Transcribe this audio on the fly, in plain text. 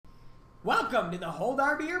Welcome to the Hold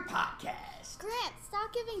Our Beer podcast. Grant,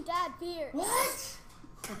 stop giving Dad beer. What?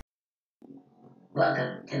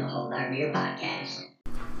 Welcome to the Hold Our Beer podcast.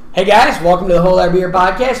 Hey guys, welcome to the Hold Our Beer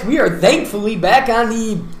podcast. We are thankfully back on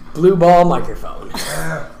the Blue Ball microphone.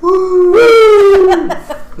 Woo!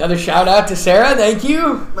 Another shout out to Sarah, thank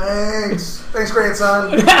you. Thanks,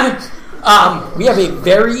 grandson. We have a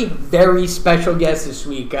very, very special guest this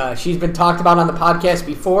week. She's been talked about on the podcast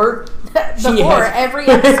before. Every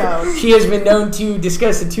episode. She has been known to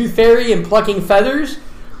discuss the tooth fairy and plucking feathers.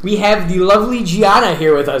 We have the lovely Gianna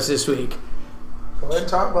here with us this week. Go ahead and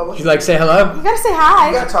talk, Bubba. You'd like to say hello? You gotta say hi.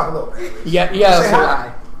 You gotta talk a little bit. Yeah, Say say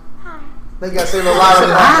hi. Hi. Then you gotta say a little louder than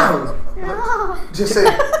Loud. No. Just say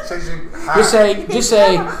hi. Just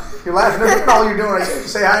say, You're laughing. That's all you're doing right there.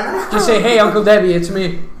 Just say hi now. just say, hey, Uncle Debbie, it's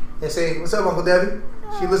me. Yeah, say, what's up, Uncle Debbie?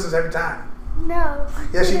 She listens every time. No.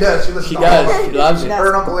 Yeah, she does. She listens She to all of does. them. She loves it. Her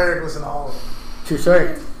and Uncle Eric listen to all of them. True story.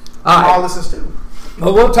 All All right. listens too.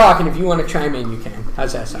 Well, we'll talk, and if you want to chime in, you can.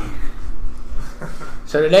 How's that sound?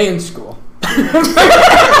 So today in school.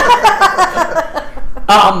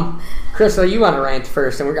 Crystal, you want to rant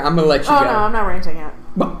first, and I'm going to let you Oh go. no, I'm not ranting yet.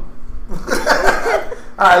 All All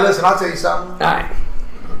right, listen, I'll tell you something. right.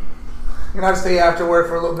 You're not to stay after work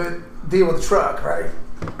for a little bit, deal with the truck, right?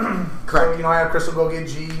 Correct. So, I have Crystal go get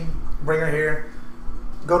G, bring her here,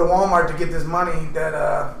 go to Walmart to get this money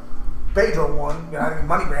that Pedro won. I think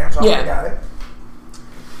MoneyGram, so I Yeah. got it.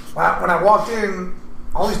 When I walked in,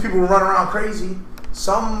 all these people were running around crazy.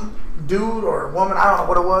 Some dude or woman, I don't know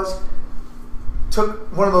what it was,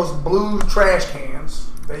 took one of those blue trash cans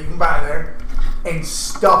that you can buy there and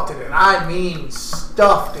stuffed it in. I mean,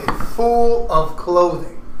 stuffed it full of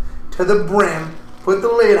clothing to the brim, put the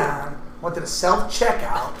lid on, went to the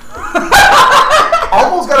self-checkout.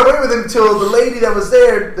 Almost got away with it until the lady that was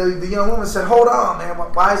there, the young woman said, hold on, man,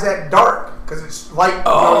 why is that dark? Because it's light,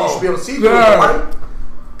 you should be able to see through yeah. it. Light.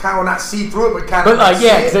 Kind of not see through it, but kind But, of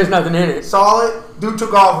yeah, because there's nothing in it. saw it. Dude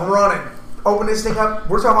took off running. Opened this thing up.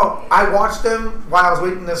 We're talking about, I watched them while I was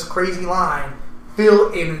waiting in this crazy line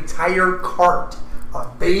fill an entire cart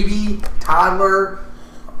of baby, toddler,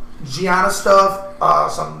 Gianna stuff,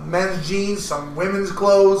 some men's jeans, some women's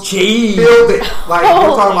clothes. Jeez. Filled it. Like, we're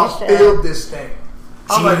Holy talking about shit. filled this thing.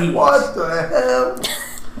 I'm Jeez. like, what the hell?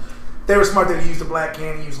 They were smart. They used a black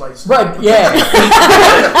can and used light stuff. Right, yeah.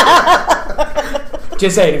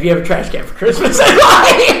 Just saying, if you have a trash can for Christmas,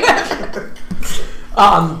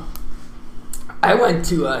 I went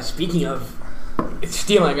to, speaking of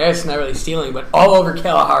stealing, I guess it's not really stealing, but all over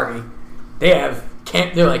Kalahari, they have,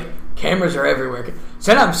 they're like, cameras are everywhere.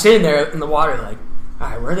 So then I'm sitting there in the water like, all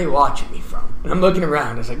right, where are they watching me from? And I'm looking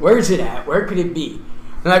around. It's like, where's it at? Where could it be?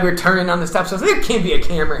 And like we're turning on the steps. So I was like, there can't be a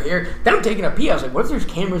camera here. Then I'm taking a pee. I was like, what if there's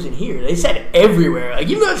cameras in here? They said everywhere. Like,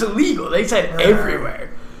 even though it's illegal, they said everywhere.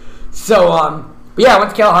 So, but yeah, I went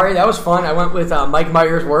to Kalahari. That was fun. I went with Mike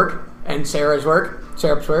Meyer's work and Syrup's work.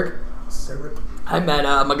 Syrup. I met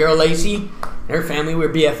my girl Lacey and her family. We're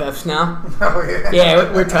BFFs now. Oh, yeah.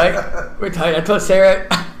 Yeah, we're tight. We're tight. I told Sarah,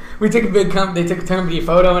 we took a big they took a company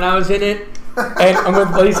photo and I was in it. And I'm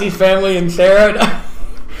with Lacey's family and Sarah. And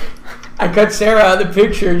I cut Sarah out of the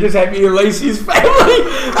picture, just had me and Lacey's family. And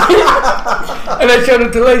I showed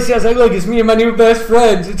it to Lacey. I was like, look, it's me and my new best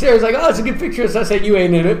friends. And Sarah's like, oh, it's a good picture. So I said, you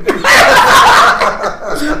ain't in it.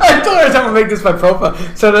 I told her I'm going to make this my profile.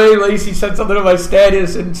 So then Lacey said something on my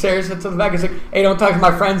status, and Sarah said something back. It's like, hey, don't talk to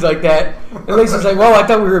my friends like that. And Lacey's like, well, I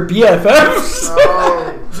thought we were BFFs.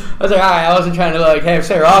 Oh. I was like, all right, I wasn't trying to like have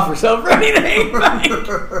Sarah off herself or anything.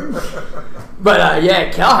 But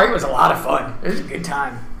yeah, Kalahari was a lot of fun. It was a good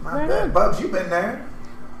time. Not bad. Bubs, you been there.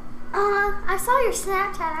 I saw your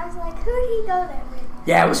Snapchat. I was like, who did he go there with?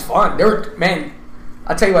 Yeah, it was fun. There were, man,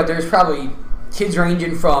 I'll tell you what, there's probably kids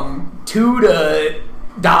ranging from 2 to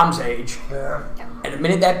Dom's age. Yeah. And the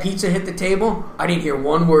minute that pizza hit the table, I didn't hear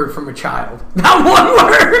one word from a child. Not one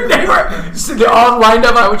word. They're all lined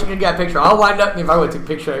up. I wish I could get a picture. All lined up. If I would take a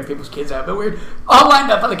picture of people's kids, that would be weird. All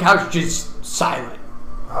lined up on the couch, just silent.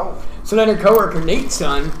 Oh. So then her coworker, Nate's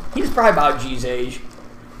son, he's probably about G's age.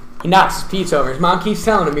 He knocks his pizza over. His mom keeps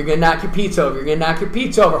telling him, you're going to knock your pizza over. You're going to knock your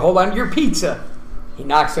pizza over. Hold on to your pizza. He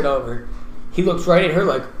knocks it over. He looks right at her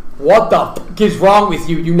like, what the fuck is wrong with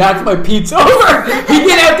you? You knocked my pizza over. He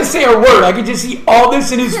didn't have to say a word. I could just see all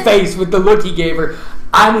this in his face with the look he gave her.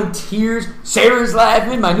 I'm in tears. Sarah's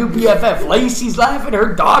laughing. My new BFF, Lacey's laughing.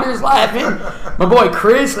 Her daughter's laughing. My boy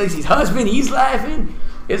Chris, Lacey's husband, he's laughing.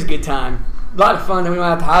 It was a good time. A lot of fun. Then we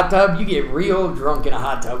went out to the hot tub. You get real drunk in a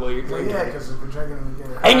hot tub while you're Well, drinking. yeah, because we're drinking and we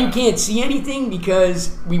get it. And you can't see anything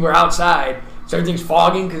because we were outside. So everything's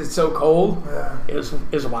fogging because it's so cold. Yeah. It was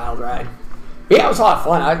a wild ride. Yeah, it was a lot of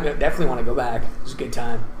fun. I definitely want to go back. It was a good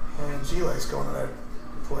time. And she likes going to that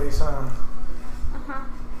place, huh? Uh-huh.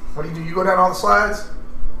 What do? You go down all the slides?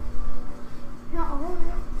 Not all of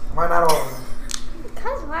it. Why not all of them?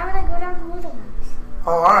 Because why would I go down the little ones?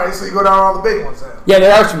 Oh, all right. So you go down all the big ones then. Yeah,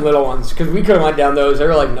 there are some little ones because we could have went down those. There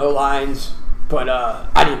were like no lines, but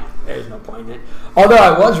I didn't. There's no point in it. Although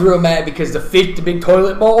I was real mad because the big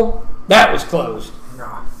toilet bowl, that was closed,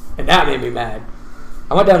 Nah. and that made me mad.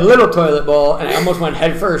 I went down a little toilet bowl and I almost went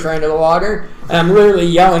head first right into the water, and I'm literally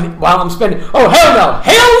yelling while I'm spinning. Oh hell no,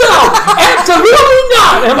 absolutely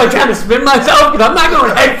not! And I'm like trying to spin myself because I'm not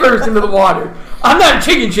going head first into the water. I'm not a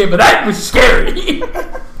chicken shit, but that was scary.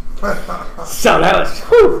 So that was.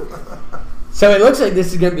 Whew. So it looks like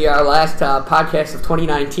this is going to be our last podcast of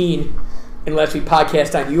 2019, unless we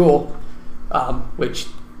podcast on Yule, which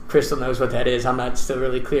Crystal knows what that is. I'm not still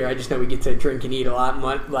really clear. I just know we get to drink and eat a lot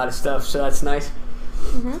of stuff, so that's nice.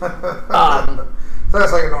 So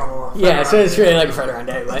that's like a normal. Yeah, so it's really like a Friday round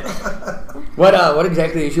day. But what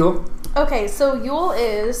exactly is Yule? Okay, so Yule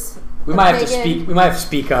is. We might have to speak. We might have to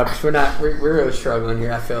speak up because we're really struggling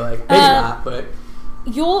here. I feel like maybe not, but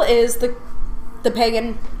Yule is the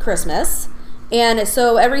pagan Christmas, and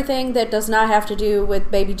so everything that does not have to do with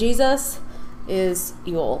baby Jesus is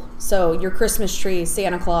Yule. So your Christmas tree,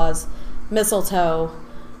 Santa Claus, mistletoe,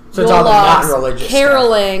 so it's Yule all the logs, non-religious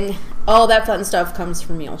caroling, all that fun stuff comes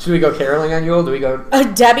from Yule. Should we go caroling on Yule? Do we go?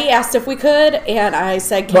 Debbie asked if we could, and I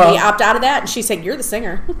said, "Can we opt out of that?" And she said, "You're the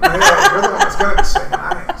singer." Yeah, you're the one that's going to be singing.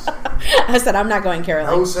 I ain't singing. I said, "I'm not going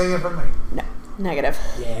caroling." No singing for me. No, negative.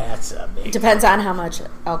 Yeah, it's a big. Depends on how much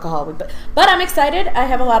alcohol we put. But I'm excited. I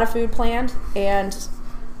have a lot of food planned and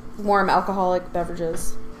warm alcoholic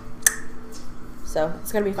beverages. So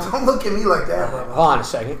it's going to be fun. Don't look at me like that, bro. Hold on a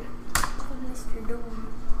second. Mr. Doom.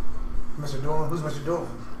 Mr. Doolin? Who's Mr. Doolin?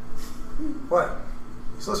 What?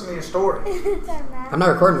 He's listening to your story. It's our math. I'm not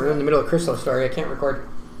recording. We're in the middle of Crystal's story. I can't record.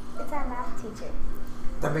 It's our math teacher.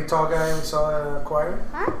 That big tall guy we saw at choir?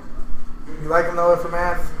 Huh? You like him though for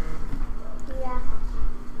math? Yeah.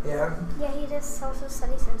 Yeah. Yeah, he does social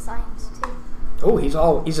studies and science too. Oh, he's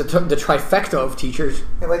the trifecta of teachers.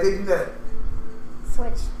 And like they do that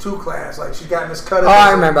Switch. 2 class. Like she's got Miss Cutter. Oh,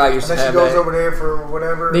 I remember I used to and then have she goes that. over there for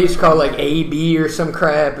whatever. They used to call it like A, B or some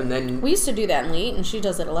crap, and then We used to do that in Leet, and she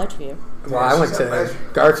does it at Ledgeview. well, I went to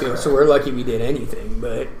Garfield, so we're lucky we did anything.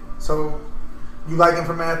 But So, you like him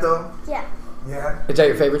for math though? Yeah. Yeah. is that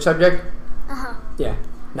your favorite subject? Uh-huh. Yeah,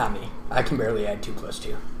 not me. I can barely add 2 plus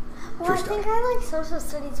 2. Well, True I story. think I like social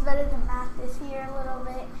studies better than math this year a little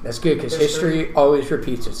bit. That's good because History. history always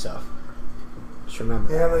repeats itself. Just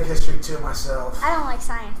remember. Yeah, I like history too myself. I don't like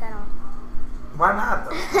science at all. Why not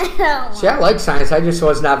though? I don't. See, I like science. I just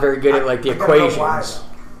was not very good at like the I gotta know why, equations. though.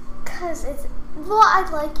 Because it's... Well, I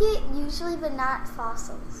like it usually, but not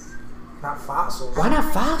fossils. Not fossils. Why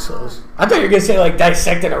not fossils? I thought you were gonna say like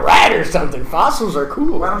dissecting a rat or something. Fossils are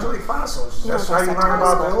cool. Why don't you like fossils? You That's don't how you dissect learn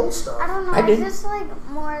about the fossils. old stuff. I don't know. I didn't. It's just like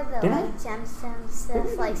more of the Didn't I? like gemstone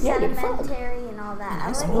stuff, like Yeah, you're fun. sedimentary and all that.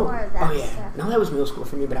 I like Oh, more of that oh yeah. stuff. No, that was middle school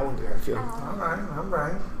for me, but I went to Garfield. I don't know. All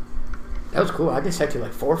right. That was cool. I dissected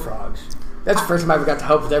like 4 frogs. That's the first time I ever got to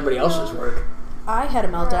help with everybody else's work. I had a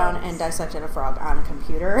meltdown and dissected a frog on a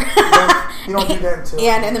computer. You don't do that until.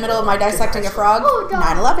 And in the middle of my dissecting a frog, Oh, God.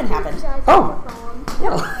 9/11 happened. Oh.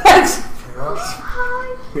 No, that's Yeah.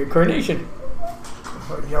 Hi. good coordination.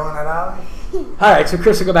 What, yelling at Ali? All right, so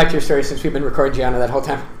Chris, will go back to your story since we've been recording Gianna that whole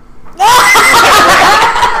time.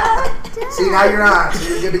 See, now you're on. So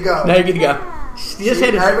you're good to go. Now you're good to go. You just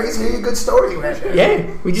had to, Everybody's hearing a good story you had. yeah,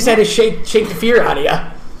 we just had to shake the fear out of you.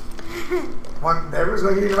 Everyone's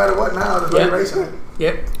going to hear you no matter what now. There's no Yep. erasing it.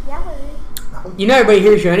 Yep. Yeah. You know everybody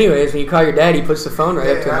hears you anyways. When you call your dad, he puts the phone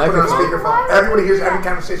right up to the I put it on microphone. speakerphone. Everybody hears every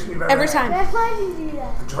conversation we've ever Every had. time. That's why you do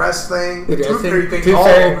that. The dress thing, The the tooth fairy thing. Tooth all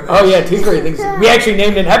fairy. over Oh yeah, tooth fairy things. We actually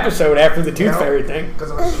named an episode after the tooth fairy thing.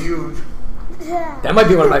 Because it was huge. Yeah. That might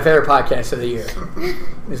be one of my favorite podcasts of the year.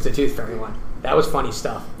 Is the tooth fairy one. That was funny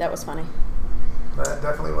stuff. That was funny. That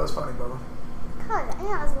definitely was funny, Bubba. God,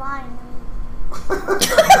 I was lying.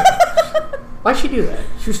 Why'd she do that?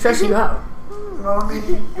 She was stressing you out. Well, I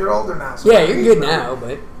mean, you're older now. So Yeah, you're good now,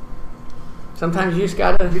 but sometimes you just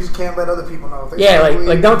gotta. You just can't let other people know. If they Yeah, can't like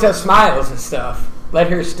believe- don't tell Smiles and stuff. Let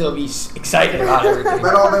her still be excited about everything.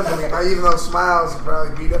 Let all them believe. Now, even though Smiles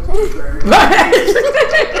probably beat up the tooth fairy.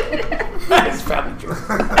 That's probably true.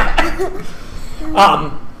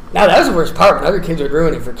 Now that was the worst part. When other kids would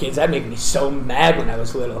ruin it for kids, that'd make me so mad when I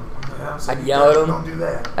was little. Yeah, so I'd you yell at them. Don't do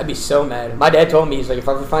that. I'd be so mad. My dad told me, he's like, if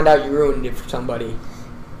I ever find out you ruined it for somebody,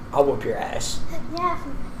 I'll whoop your ass. Yeah,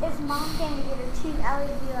 if mom came to get her teeth, Ellie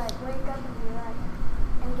would be like, wake up and be like,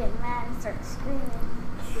 and get mad and start screaming.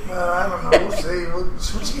 I don't know. We'll see.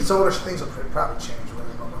 When she gets older, things will probably change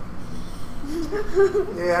with her.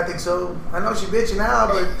 Yeah, I think so. I know she's bitching now,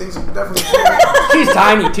 but things have definitely changed. She's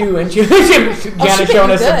tiny too, and she Gianna's she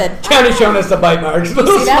showing us good. Gianna's showing us the bite marks.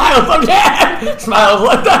 Little see that? smiles, yeah, smiles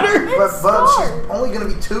left on her. But Bub, she's only gonna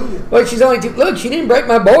be 2. Look, she's only 2. Look, she didn't break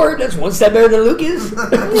my board. That's one step better than Luke is.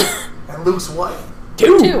 And Luke's what?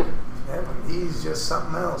 2. Yeah, but he's just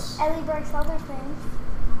something else. Ellie breaks other things.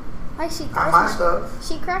 Like she Not cracks my stuff.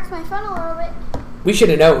 She cracks my phone a little bit. We should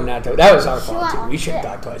have known not to. That was our She fault went too. on We should have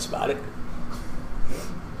shit. thought twice about it.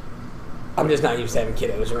 I'm just not used to having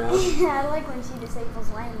kiddos around. Yeah, I like when she disables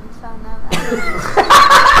Lane's phone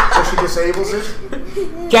though. So she disables it?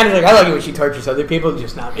 Gianna's like, I like it when she tortures other people,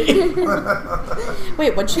 just not me.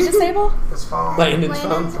 Wait, what'd she disable? His phone. Landon's phone.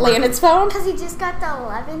 Landon's- Landon's phone? Because he just got the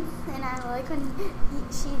 11th, and I like when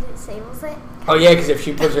she disables it. Oh yeah, because if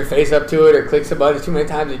she puts her face up to it or clicks the button too many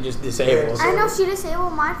times, it just disables. I know she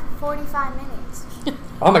disabled mine for 45 minutes.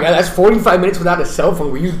 Oh my god, that's 45 minutes without a cell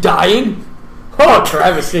phone. Were you dying? Oh,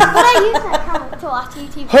 travesty. But I use that kind of to watch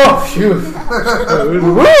YouTube. Oh, shoot.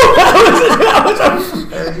 Woo!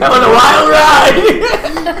 That was a wild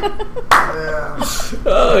ride. Yeah.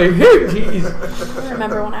 Oh, jeez. I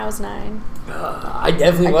remember when I was 9. I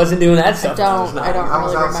definitely wasn't doing that stuff. when I was I 9. don't I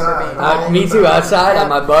was really remember outside. being Me too, outside on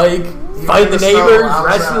my bike, fighting the in the snow, neighbors, outside.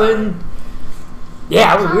 wrestling.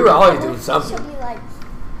 Yeah, we were always doing She'll something. be like,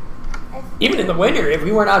 Even in the winter, if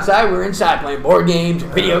we weren't outside, we were inside playing board games or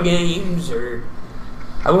video games. Or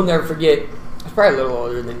I will never forget. I was probably a little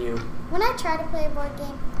older than you. when I try to play a board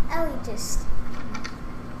game, Ellie just.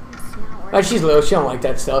 It's not Oh, working. she's little. She don't like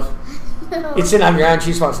that stuff. It's sitting on the ground.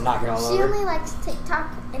 She just wants to knock it all She over. only likes TikTok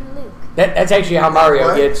and Luke. That's actually how Mario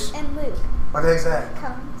What? gets. And Luke What the heck's that?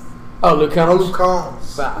 comes. Oh, Luke Oh, Combs. Luke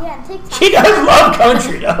Combs. Wow. Yeah, TikTok. She does love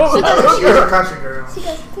country, though. She's a country girl. She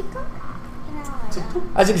goes, TikTok? And I'm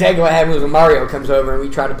like, That's exactly what happens when Mario comes over and we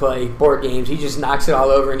try to play board games. He just knocks it all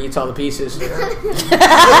over and eats all the pieces. Honestly,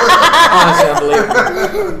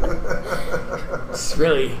 unbelievable. It's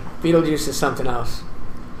really, Beetlejuice is something else.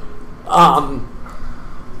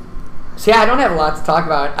 So yeah, I don't have a lot to talk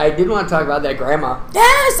about. I did want to talk about that grandma.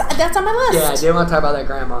 Yes, that's on my list. Yeah, I did want to talk about that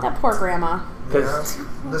grandma. That poor grandma. Yeah. Listen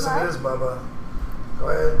to this, Bubba. Go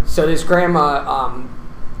ahead. So this grandma,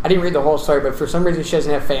 I didn't read the whole story, but for some reason she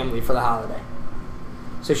doesn't have family for the holiday.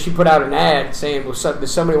 So she put out an ad saying, well,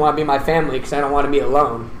 does somebody want to be my family because I don't want to be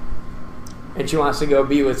alone? And she wants to go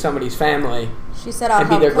be with somebody's family. She said, I'll And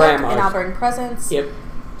be help their cook grandmas. and I'll bring presents. Yep.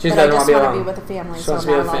 She But just I doesn't just want to be want to alone. be with a family, She so wants I'm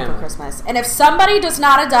to be not with alone family. for Christmas. And if somebody does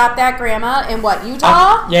not adopt that grandma in what,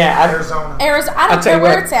 Utah? Yeah, Arizona. Arizona, I I'll don't tell care you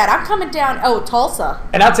where what. it's at. I'm coming down. Oh, Tulsa.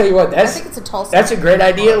 and I'll tell you what, I that's think it's in Tulsa. a great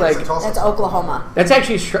idea. Like That's Oklahoma. that's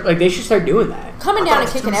actually like they should start doing that. Coming I down thought and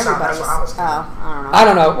it was kicking Tucson, everybody's. that's what I was Oh, I don't know. I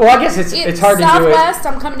don't know. Well, I guess it's hard to do it. Southwest,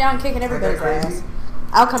 I'm coming down and kicking everybody's crazy? ass.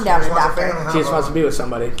 I'll come down and adopt her. She just wants to be with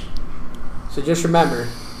somebody. So just remember,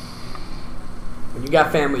 when you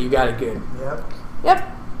got family, you got it good. Yep. Yep.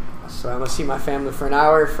 So I'm gonna see my family for an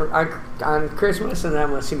hour on Christmas, and then I'm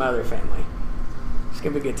gonna see my other family. It's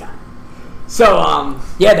gonna be a good time. So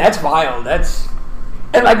yeah, that's wild. That's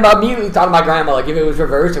and like I immediately thought of my grandma. Like if it was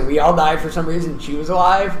reversed and we all died for some reason, and she was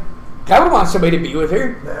alive, I would want somebody to be with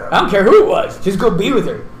her. Yeah. I don't care who it was. Just go be with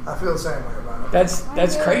her. I feel the same way about it.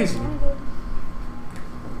 That's crazy.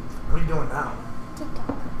 What are you doing now?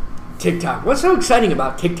 TikTok. TikTok. What's so exciting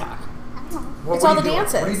about TikTok? What, It's what all are the you doing?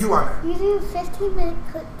 dances. What do you do on there? You do 15-minute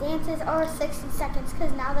dances or 60 seconds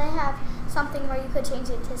because now they have something where you could change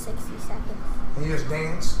it to 60 seconds. And you just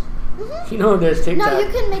dance? You know there's TikTok. No, you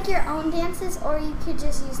can make your own dances or you could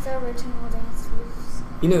just use the original dance moves.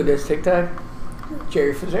 You know there's TikTok.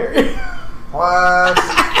 Jerry Fazeri. What?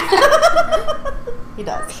 He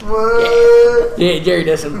does. What? Yeah, Jerry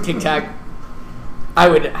does some TikTok. I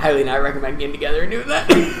would highly not recommend getting together and doing that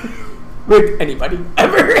with anybody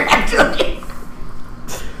ever, actually.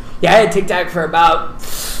 Yeah, I had TikTok for about,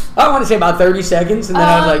 I want to say about 30 seconds, and then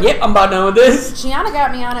I was like, yep, I'm about done with this. Gianna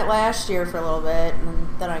got me on it last year for a little bit, and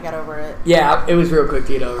then I got over it. Yeah, it was real quick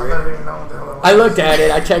to get I over it. never even know what the hell it was. I looked at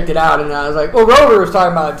it, I checked it out, and I was like, well, Rover was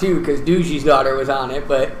talking about it too, because Dougie's daughter was on it,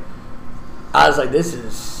 but I was like, this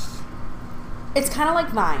is It's kind of like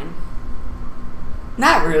Vine.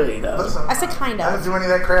 not really, though. Listen, I said kind I didn't of. do any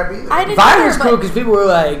of that crap either. I didn't Vine either, was cool but because people were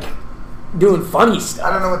like doing funny stuff.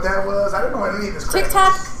 I don't know what that was. I didn't know what any of this crap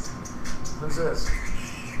TikTok, was. Who's this?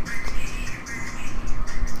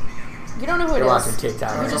 you don't know who it You're watching is.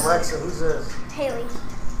 TikTok. You Right? just- Alexa, who's this? Haley.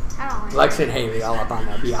 I don't like Lex and Haley all up on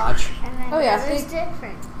that biatch. And then Oh, yeah, there's they-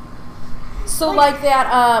 different. So like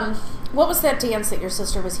that, what was that dance that your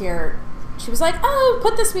sister was here? She was like, oh,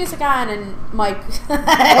 put this music on, and Mike Oh,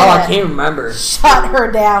 I can't remember. shut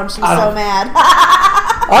her down. She was I so don't- mad.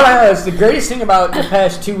 All I know is the greatest thing about the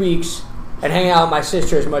past 2 weeks and hanging out with my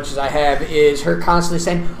sister as much as I have is her constantly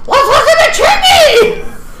saying, "Let's look at the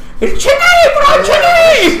chimney! It's chimney! Put on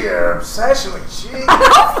chimney!" Your obsession with Chingy.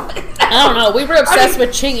 I don't know. We were obsessed with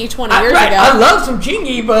Chingy 20 years I ago. love some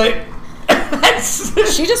Chingy, but that's...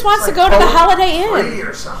 She just wants to go to the Holiday Inn. Free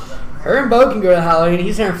or something. Her and Bo can go to the Holiday Inn.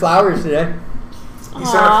 He's sent her flowers today. He sent her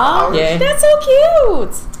flowers? Yeah. That's so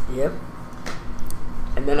cute. Yep.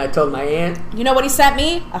 And then I told my aunt, You know what he sent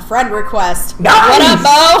me? A friend request. Nice! What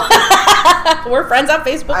up, Bo? We're friends on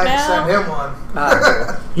Facebook I had to now. send him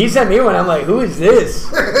one. he sent me one. I'm like, who is this?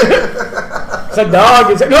 It's a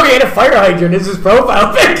dog. No, he had a fire hydrant. It's his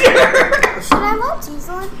profile picture. Should I let these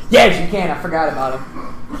on? Yes, you can. I forgot about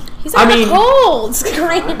him. He's on the cold.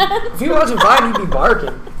 Grant. If he wasn't fine, he'd be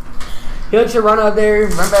barking. He likes to run out there,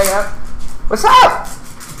 run back up. What's up?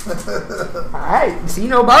 All right. See,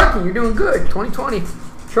 no barking. You're doing good. 2020.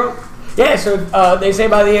 Trump. Yeah, so they say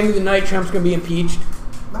by the end of the night, Trump's going to be impeached.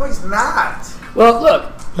 No, he's not. Well,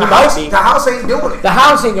 look. He might be. The House ain't doing it. The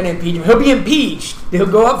House ain't going to impeach him. He'll be impeached. He'll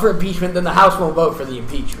go up for impeachment, then the House won't vote for the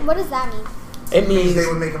impeachment. What does that mean? It means They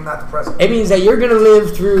would make him not the president. it means that you're going to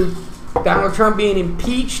live through Donald Trump being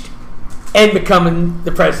impeached and becoming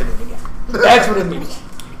the president again. That's what it means.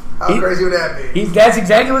 How crazy would that be? That's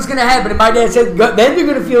exactly what's going to happen. And my dad said, then they're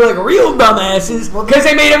going to feel like real dumbasses because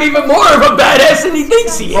they made him even more of a badass than he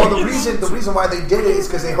thinks he is. Well, the reason why they did it is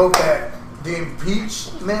because they hope that the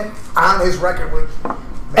impeachment on his record would.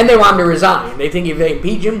 And they want him to resign. They think if they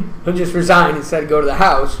impeach him, he'll just resign instead of go to the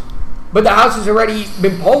House. But the House has already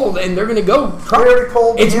been polled, and they're going to go Trump. They already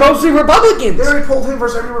polled It's him. mostly Republicans. They already polled him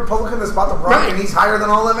versus every Republican that's about to run, Right. and he's higher than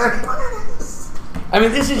all of them anyways. I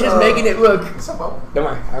mean, this is just making it look. So, well, Don't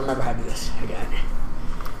worry, I remember how to do this. I got it.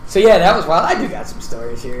 So yeah, that was wild. I do got some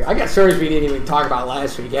stories here. I got stories we didn't even talk about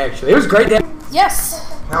last week. Actually, it was great. Yes.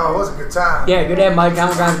 no, it was a good time. Yeah, good to have Mike on.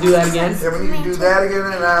 We're going to do that again. Yeah, we need to do that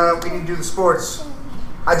again, and we need to do the sports.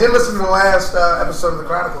 I did listen to the last episode of the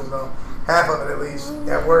Chronicles, though. Half of it, at least.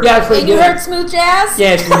 At work. Yeah, it's pretty And you good. heard Smooth Jazz?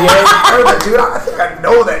 Yes, we did. I heard that, dude. I think I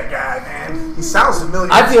know that guy, man. He sounds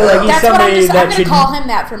familiar. I feel like he's That's what somebody I'm that going to should. call him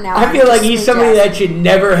that from now on. I feel like Just he's Smooth somebody Jazz. that should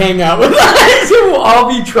never hang out with us. It will all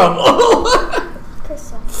be trouble.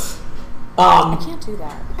 Crystal. I can't do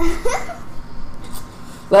that.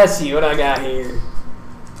 Let's see what I got here.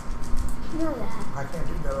 You know that. I can't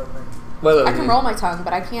do that other thing. Well, I can roll my tongue,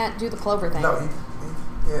 but I can't do the clover thing. No,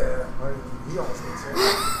 he almost hates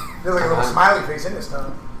it. There's like a little smiley face in his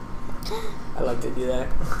tongue. I like to do that.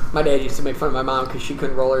 My dad used to make fun of my mom because she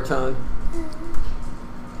couldn't roll her tongue.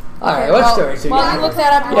 All right, what story? So While you look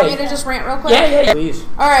that up, you want me Yeah. to just rant real quick? Yeah, please.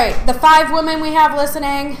 All right, the 5 women we have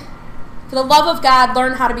listening, for the love of God,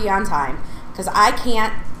 learn how to be on time. Because I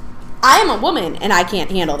can't. I am a woman, and I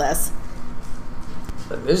can't handle this.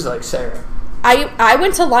 This is like Sarah. I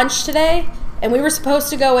went to lunch today, and we were supposed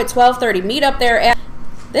to go at 12:30, meet up there. At,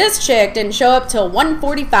 this chick didn't show up till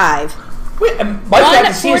 1:45. Wait, Mike got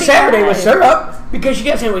to see her 1:45. Saturday with syrup because she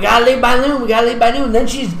kept saying, we gotta leave by noon, we gotta leave by noon. And then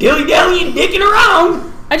she's dilly-dallying, dicking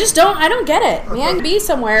around. I don't get it. Man, be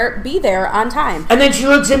somewhere, be there on time. And then she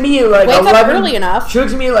looks at me at like Wake up 11. early enough. She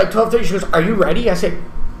looks at me at like 12:30. She goes, are you ready? I said,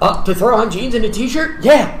 to throw on jeans and a t-shirt?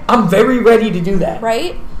 Yeah, I'm very ready to do that.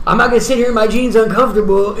 Right? I'm not going to sit here in my jeans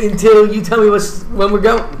uncomfortable until you tell me when we're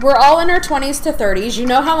going. We're all in our 20s to 30s. You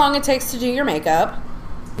know how long it takes to do your makeup.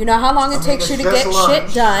 You know how long it takes you to it's get just lunch.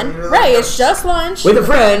 shit done. So you're like, Right, it's just lunch. With a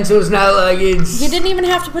friend, so it's not like it's... You didn't even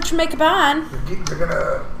have to put your makeup on.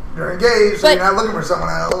 You're engaged, so But- you're not looking for someone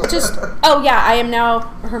else. Just, oh yeah, I am now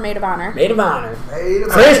her maid of honor. Maid of honor. Maid of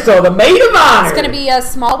Crystal, the maid of honor. It's going to be a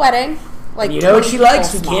small wedding. Like You know what 20 she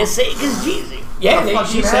likes? We people small. can't say it because she's... Yeah, What the fuck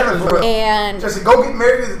she you said having it for was... real? And Just go get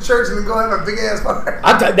married at the church and then go have a big ass party.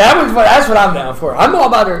 That's what I'm down for. I'm all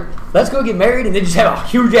about her. Let's go get married and then just have a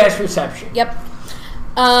huge ass reception. Yep.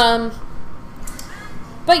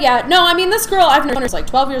 But yeah, no, I mean, this girl, I've known her since like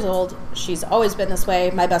 12 years old. She's always been this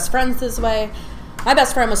way. My best friend's this way. My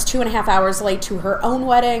best friend was 2.5 hours late to her own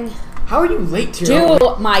wedding. How are you late to your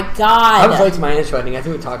Dude, my God. I was late to my aunt's wedding. I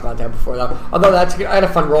think we talked about that before, though. Although I had a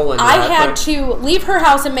fun roll in I that, had but- to leave her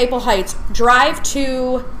house in Maple Heights, drive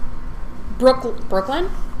to Brooklyn?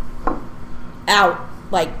 Out,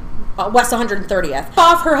 like, West 130th.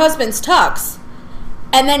 Off her husband's tux.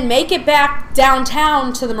 And then make it back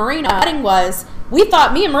downtown to the marina. The wedding was, me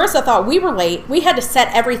and Marissa thought we were late. We had to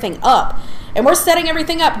set everything up. And we're setting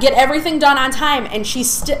everything up, get everything done on time, and she's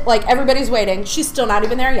still, like, everybody's waiting. She's still not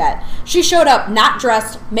even there yet. She showed up not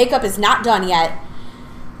dressed, makeup is not done yet.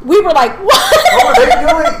 We were like, what? What were they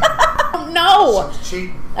doing? No.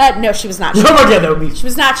 Cheating. No, she was not Oh cheating. my god, that would be. She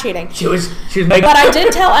was not cheating. She was making. But I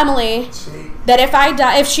did tell Emily Cheat. that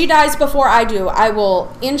if she dies before I do, I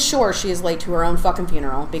will ensure she is late to her own fucking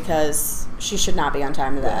funeral because she should not be on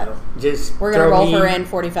time to that. Just We're gonna throw roll me- her in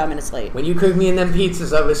 45 minutes late. When you cook me in them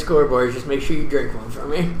pizzas up with scoreboards, just make sure you drink one for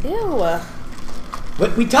me. Ew.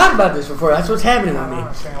 But we talked about this before. That's what's happening I with don't me.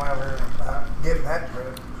 understand why we're getting that trip.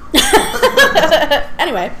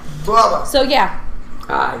 Anyway, Blah, so yeah,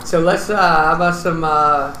 Alright, so let's, how about some,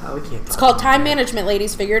 oh, we can't talk. it's called time management,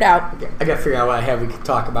 ladies. Figure it out. Okay, I gotta figure out what I have we could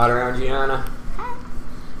talk about around Gianna.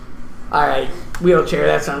 Alright, wheelchair,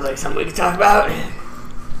 that sounds like something we could talk about.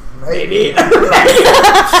 Maybe. Maybe.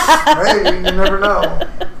 Maybe, you never know.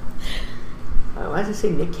 Why does it say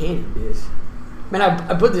Nick Cannon, this? Man,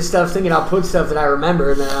 I put this stuff thinking I'll put stuff that I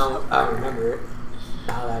remember, and then I don't remember it.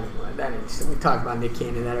 No, that ain't, we talked about Nick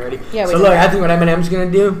Cannon that already. Yeah, we so did look, that. I think what Eminem's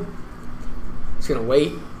gonna do, he's gonna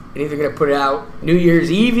wait, and he's gonna put it out New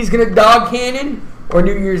Year's Eve, he's gonna dog Cannon, or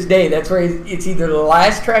New Year's Day. That's where it's either the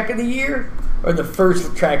last track of the year, or the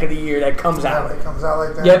first track of the year that comes Yeah, out. it comes out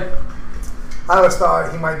like that. Yep. I always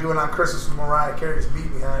thought he might do it on Christmas with Mariah Carey's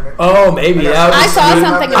beat behind it. Oh, maybe. That would I be saw sweet.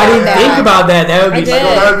 something I about didn't that. think about that. That would I be did.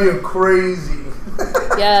 sweet. That would be crazy.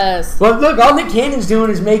 Yes. Well, look, all Nick Cannon's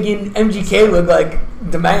doing is making MGK look like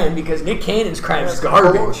the man because Nick Cannon's crime is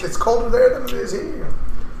garbage. It's colder there than it is here.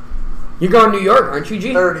 You're going to New York, aren't you,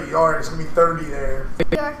 G? 30, alright, it's gonna be 30 there.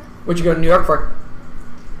 New York. What you going to New York for?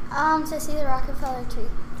 To see the Rockefeller tree.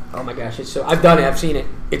 Oh my gosh, it's so I've done it. I've seen it.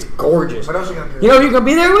 It's gorgeous. What else are you gonna do? You know who you're gonna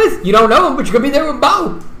be there with? You don't know him, but you're gonna be there with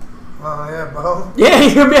Bo. Oh yeah, Bo. Yeah,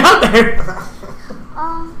 he's gonna be out there.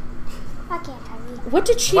 I can't tell you. What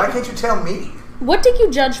did she? Why can't you tell me? What did you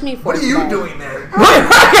judge me for? What are you today? doing there?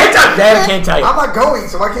 What? I can't tell you. Dad, I can't tell you. I'm not going,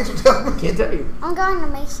 so why can't you tell me? Can't tell you. I'm going to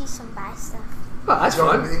Macy's to buy stuff. Oh, that's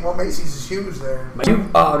fun. Well, Macy's is huge there.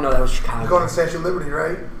 Oh no, that was You're going Chicago. to Statue of Liberty,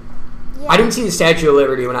 right? Yeah. I didn't see the Statue of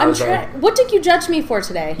Liberty when I I'm was there. trying. What did you judge me for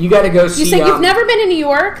today? You got to go see. You said you've never been in New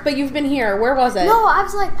York, but you've been here. Where was it? No, I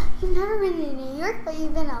was like, you've never been to New York, but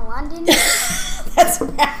you've been to London. That's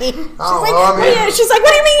right. She's like, well, I mean- she's like,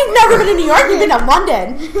 what do you mean you've never been to New York? You've been to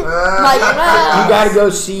London. Like, You got to go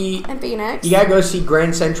see. and Phoenix. You gotta go see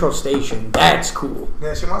Grand Central Station. That's cool.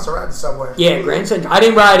 Yeah, she wants to ride the subway. Yeah, Grand Central. I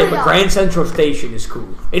didn't ride it, but Grand Central Station is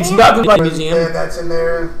cool. It's nothing like a Yeah, museum. that's in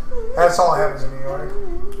there. That's all happens in New York.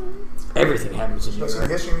 Everything happens in New Go see the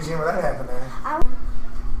York. History Museum where that happened there.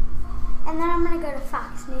 And then I'm going to go to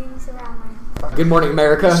Fox News around my... Good Morning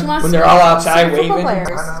America. She wants When to they're all see outside football waving.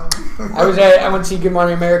 players. I know. I went to see Good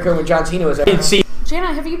Morning America when John Cena was there. I didn't see.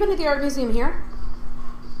 Jana, have you been to the art museum here?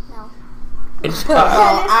 No.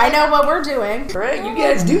 Oh, I know what we're doing. Right, you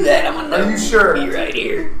guys do that. I'm gonna Are you sure? be right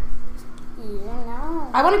here. You don't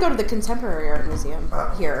know. I want to go to the Contemporary Art Museum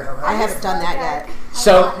here. I haven't done that yet.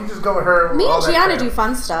 So You just go with her. Me all and that Gianna crap. do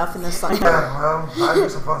fun stuff in the summer. Yeah, well, I do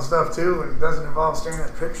some fun stuff too, and it doesn't involve staring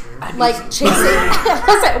at pictures. Like chasing.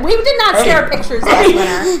 Listen, we did not stare at pictures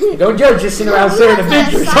last winter. don't judge just sitting around staring at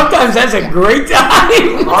pictures. Sometimes that's a great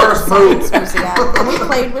time. Ours moved. Yeah, and we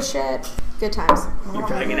played with shit. Good times. You're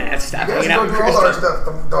probably gonna have to stop You guys hanging out go with do all our Krista.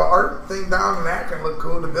 stuff. The art thing down in Akron looked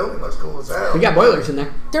cool. The building looks cool as hell. We got boilers in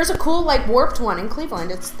there. There's a cool, like, warped one in Cleveland.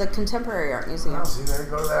 It's the Contemporary Art Museum. Oh, see, there you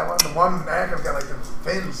go to that one. The one in Akron's got like the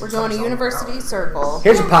fins. We're going to University Circle.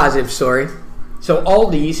 Here's a positive story. So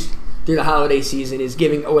Aldi's through the holiday season is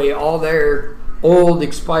giving away all their old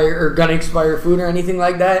expire or gonna expire food or anything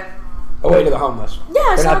like that away to the homeless. Yeah,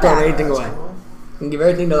 I They're saw not throwing that. anything That's away. cool. And give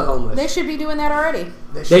everything to the homeless. They should be doing that already.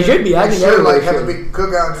 They should be. I They think should like everybody have a should. big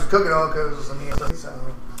cookout and just cook it all because I mean,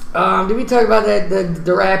 so. Did we talk about that?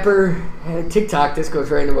 The rapper TikTok. This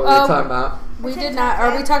goes right into what we were talking about. We did not.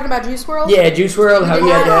 Are we talking about Juice WRLD? Yeah, Juice WRLD. How did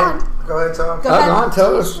you had not. that? Go ahead, talk. Go Oh, ahead. go on,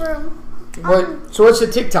 tell us. What? So what's the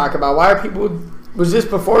TikTok about? Why are people? Was this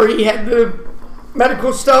before he had the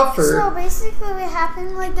medical stuff, or? So basically what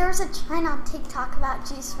happened, like there was a trend on TikTok about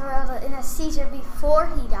Juice WRLD in a seizure before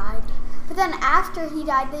he died. But then after he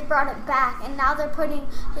died, they brought it back, and now they're putting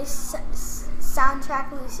his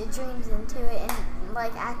soundtrack Lucid Dreams into it and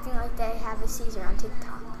like acting like they have a seizure on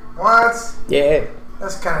TikTok. What? Yeah.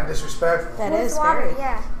 That's kind of disrespectful. That With is water, very.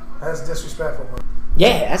 yeah. That's disrespectful.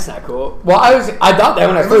 Yeah, that's not cool. Well, I thought that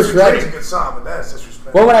when I mean, first Lucid read Dreams is it. a good song, but that's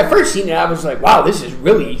disrespectful. Well, when I first seen it, I was like, wow, this is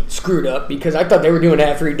really screwed up because I thought they were doing it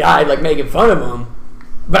after he died, like making fun of him.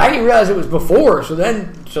 But I didn't realize it was before. So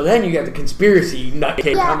then you got the conspiracy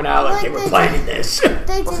nutcase Yeah, coming out like they like were they planning this.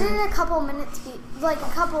 They did it a couple minutes, like a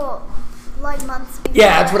couple months before.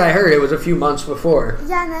 Yeah, that's what I heard. It was a few months before.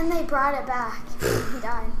 Yeah, and then they brought it back. He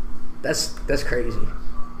died. That's crazy.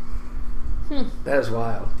 That is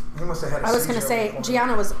wild. He must have had a I was going to seizure at say, one point.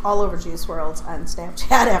 Gianna was all over Juice WRLD on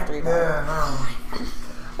Snapchat after he died. Yeah, no.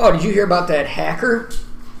 Oh, did you hear about that hacker?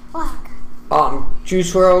 What?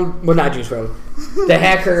 Juice WRLD. Well, not Juice WRLD. The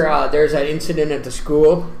hacker. There's that incident at the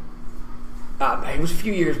school. It was a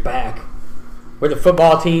few years back, where the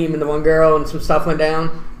football team and the one girl and some stuff went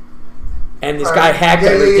down, and this guy hacked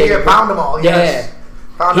everything. Yeah, found them all. Yes. Yeah.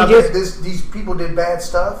 Found out that these people did bad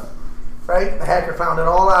stuff. Right? The hacker found it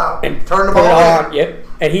all out and turned them all in. Yep.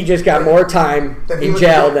 And he just got more time in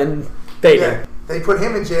jail than they did. They put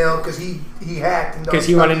him in jail because he hacked. Because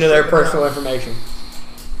he went into their personal information.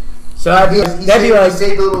 So that'd be like... He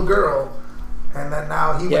saved a little girl, and then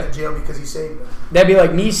now he went to jail because he saved her. That'd be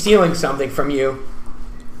like me stealing something from you,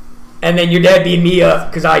 and then your dad beating me up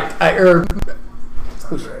because that'd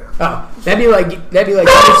be like you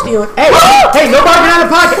stealing... Hey, no barking out of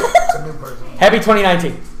the pocket! It's a new person. Happy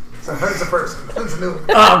 2019. It's a person. It's a new one.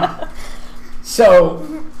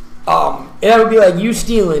 That would be like you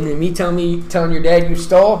stealing and me telling your dad you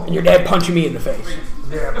stole, and your dad punching me in the face.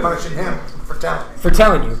 Yeah, punishing him for telling me. For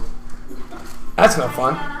telling you. That's no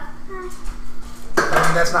fun. I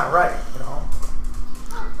mean, that's not right, you know.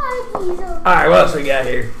 Alright, what else we got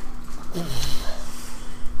here?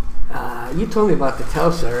 You told me about the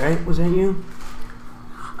Telsa, right? Was that you?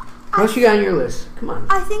 What else you got on your list? Come on.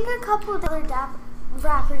 I think a couple of other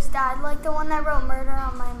rappers died, like the one that wrote Murder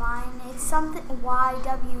on My Mind. It's something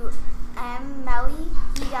YWM Melly.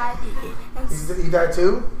 He died. He died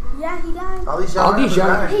too? Yeah, he died. All these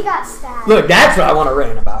young He got stabbed. Look, that's what I want to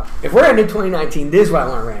rant about. If we're ending 2019, this is what I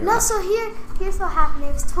want to rant about. No, so here's what happened.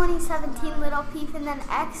 It was 2017 Little Peep, and then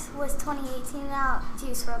X was 2018. Now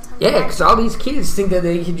Juice WRLD 2019. Yeah, because all these kids think that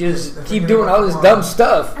they can just keep doing all this dumb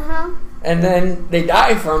stuff. And then they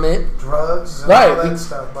die from it. Drugs and all that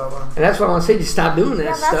stuff, Bubba. And that's what I want to say. Just stop doing that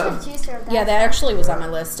That's stuff. what Juice WRLD does. Yeah, that actually was on my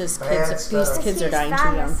list. Is kids? These kids are dying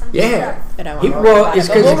too young. Yeah. And I Well, it's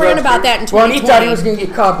because we'll rant about that in 2020. Well, he thought he was going to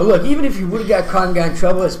get caught. But look, even if he would have got caught and got in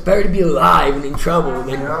trouble, it's better to be alive and in trouble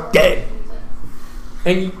than dead.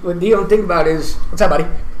 And what you don't think about is... What's up, buddy?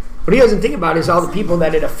 What he doesn't think about is all the people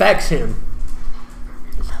that it affects him.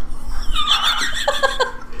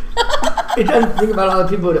 It doesn't think about all the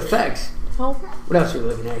people it affects. Oh. What else are we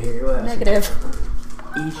looking at here? What else? Negative.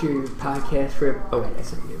 Eat your podcast for... Oh, wait,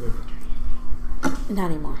 that's not good. Not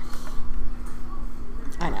anymore.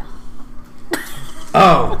 I know.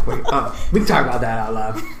 Oh, wait, we can talk about that out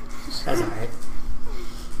loud. That's alright.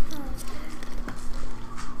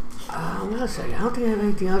 What else? I don't think I have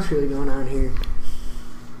anything else really going on here.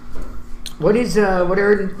 What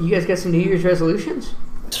are you guys got some New Year's resolutions?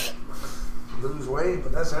 Lose weight,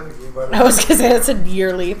 but that's everything. But I was going to say that's a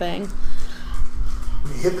yearly thing.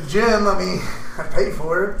 You hit the gym, I mean, I pay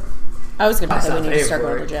for it. I was going to say we need to start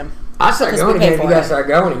going to the gym. I start going again if you guys start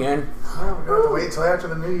going again. Well, we're going to wait until after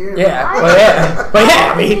the New Year. Yeah, well, yeah. But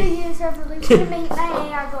yeah, I mean... New Year's resolution to make my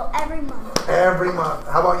AR goal every month. Every month.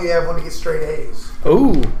 How about you have one to get straight A's?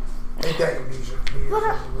 Ooh. Ain't that your New Year's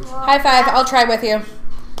resolution? High five. I'll try with you.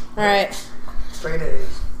 All right. Straight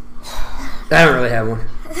A's. I don't really have one.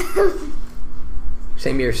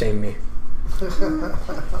 Same year, same me. No,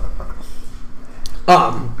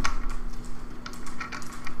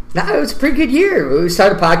 it was a pretty good year. We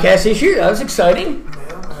started a podcast this year. That was exciting.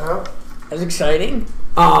 Yeah. That was exciting.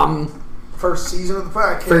 First season of the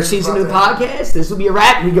podcast. First season of the podcast. This will be a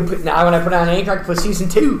wrap. We can put now when I put on Anchor, I can put season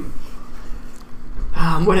 2.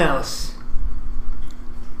 What else?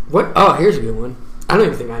 What? Oh, here's a good one. I don't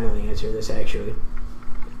even think I know the answer to this actually.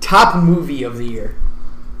 Top movie of the year.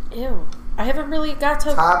 Ew. I haven't really got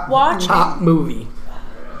to watch. Top movie.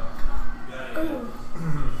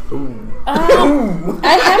 Ooh. I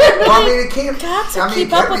haven't really it can't, got to it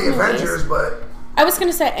keep up can't with be movies. Avengers, but... I was going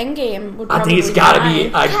to say Endgame would probably I think it's got to be...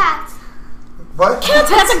 Cats. What? Cats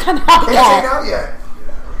hasn't come out Cats yet. ain't out yet.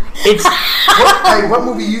 It's... What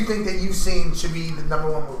movie you think that you've seen should be the number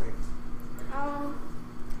 1 movie?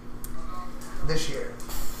 This year.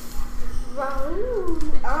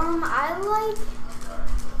 I like...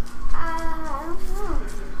 I don't know.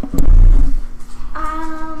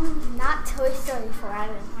 Not Toy Story 4. I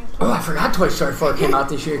didn't like it. Oh, I forgot Toy Story 4 came out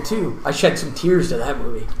this year, too. I shed some tears to that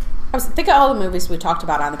movie. I was thinking of all the movies we talked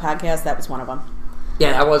about on the podcast. That was one of them.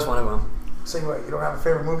 Yeah, that was one of them. Say what, you don't have a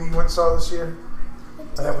favorite movie you went and saw this year?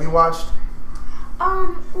 That we watched?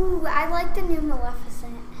 I like the new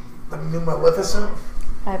Maleficent. The new Maleficent?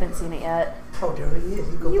 I haven't seen it yet. Oh, dude, it is.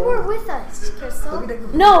 You were with us, Crystal.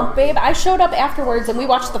 No, babe, I showed up afterwards and we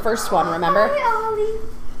watched the first one, remember? Hi, Ollie.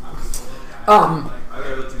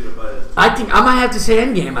 I think I might have to say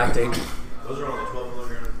Endgame. I think. Those are only 12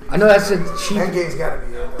 milligrams. I know that's a cheap. Endgame's got to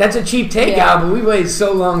be it. That's a cheap takeout, but we waited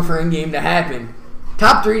so long for Endgame to happen.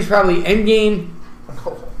 Top 3 is probably Endgame,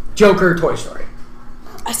 Joker, Toy Story.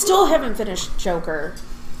 I still haven't finished Joker.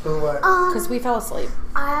 Who what? Because we fell asleep.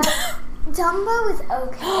 Dumbo was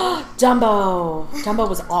okay. Dumbo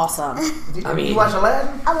was awesome. I mean- you watch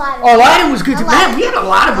Aladdin? Aladdin. Oh, Aladdin was good too. Man, we had a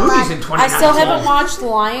lot of movies in 2019. I still haven't watched The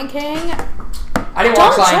Lion King. I didn't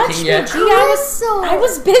Don't watch Lion judge King me, yet. G. I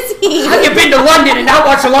was busy. How you been to London and not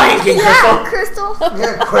watched The Lion King, Yeah, Crystal? Crystal.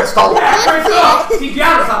 Yeah, Crystal. See,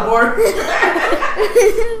 Gianna's on board.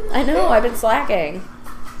 I know, I've been slacking.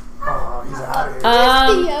 Oh, he's out of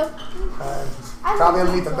here. Theo. Probably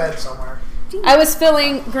underneath the bed somewhere. I was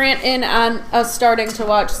filling Grant in on us starting to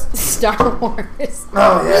watch Star Wars.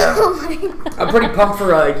 Oh, yeah. Oh my god. I'm pretty pumped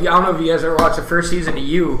for, I don't know if you guys ever watched the first season of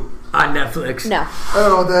You on Netflix. No. I don't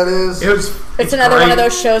know what that is. It's another great. one of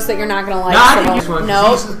those shows that you're not going to like. Nah, I so think this one.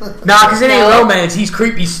 no. Nah, because it ain't No. romance. He's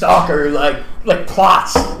creepy stalker, like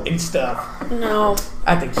plots and stuff. No.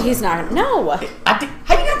 I think so. He's not. No. I think.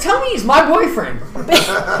 How you gonna tell me he's my boyfriend?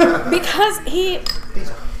 Because he...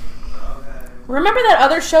 Remember that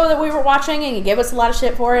other show that we were watching and you gave us a lot of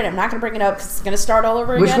shit for it? I'm not going to bring it up because it's going to start all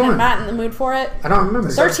over Which again. one? I'm not in the mood for it. I don't remember.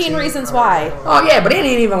 13 Reasons Why. Oh yeah, but it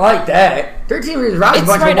ain't even like that. 13 Reasons Why is a It's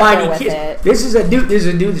bunch right of up there whiny with kids. it. This is a dude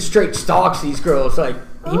that straight stalks these girls. Like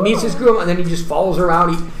he meets this girl and then he just follows her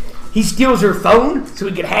around. He steals her phone so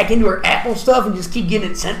he can hack into her Apple stuff and just keep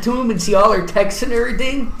getting it sent to him and see all her texts and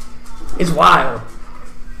everything. It's wild,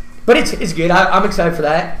 but it's good. I'm excited for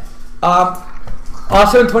that.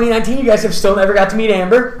 Also in 2019, you guys have still never got to meet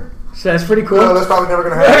Amber, so that's pretty cool. No, that's probably never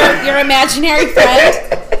going to happen. Your imaginary friend.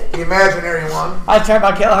 The imaginary one. I was talking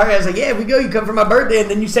about Kalahari. I was like, yeah, we go. You come for my birthday, and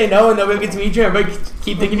then you say no, and nobody gets to meet you. Everybody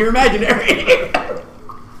keep thinking you're imaginary.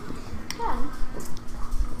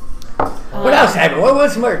 What else happened? What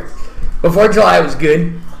was more? 4th of July was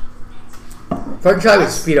good. 4th of July was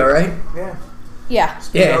Speedo, right? Yeah. Yeah.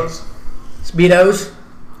 Yeah. Speedos. Speedos.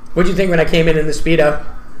 What'd you think when I came in the Speedo?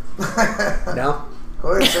 No?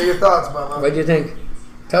 Go ahead, say your thoughts, Bubba. What'd you think?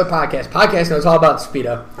 Tell the podcast. Podcast knows all about the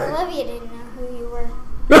Speedo. Olivia didn't know who you were.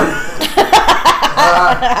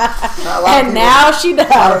 And now she A lot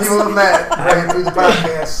of does. people have met right through the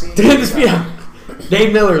podcast. See, The Speedo.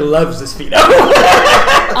 Dave Miller loves the Speedo.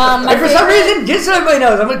 My And for some favorite- reason, just so everybody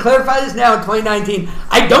knows, I'm going to clarify this now in 2019.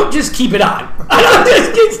 I don't just keep it on.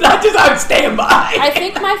 It's not just on standby. I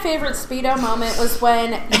think my favorite Speedo moment was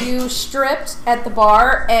when you stripped at the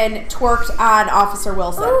bar and twerked on Officer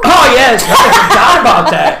Wilson. Oh, yes. I forgot about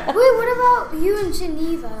that. Wait, what about you in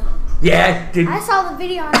Geneva? Yeah, dude. I saw the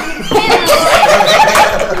video on your camera.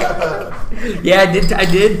 Yeah, I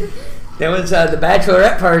did. That was the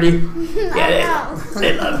bachelorette party. Yeah, know.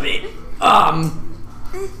 they love me.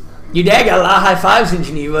 Your dad got a lot of high fives in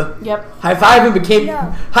Geneva. Yep. High five and became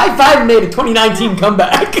high five and made a 2019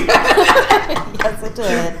 comeback. Yes, it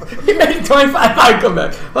did. He made a 25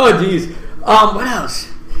 comeback. Oh jeez. What else?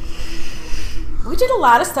 We did a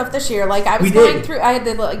lot of stuff this year. Like I was We going did. through, I had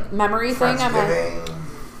the like memory thing on Friendsgiving.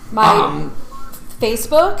 my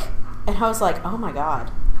Facebook, and I was like, oh my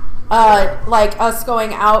god. Like us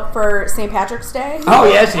going out for St. Patrick's Day, Oh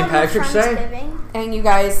yeah, St. Patrick's Day. Friendsgiving. and you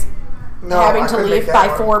guys No, having I to couldn't leave make by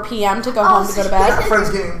that one. 4 p.m. to go home to go to Our bed.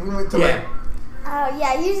 Friendsgiving. We went to Yeah. Oh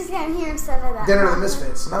yeah, you just came here instead of that. dinner of the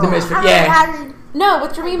Misfits. No, The Misfits. I Yeah. had No,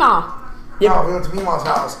 with Jemima. No, we went to Mima's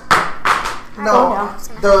house. No,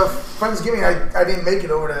 the Friendsgiving, I didn't make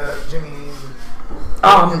it over to Jimmy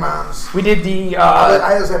and your mom's. We did the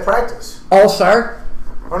I was at practice. All-Star.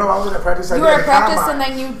 Oh no, I was at practice. I You did were the at practice combine. and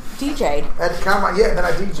then you DJ'd. At the combine, yeah, then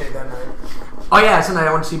I DJ'd that night. Oh yeah, that's the night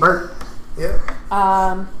I went to see Bert.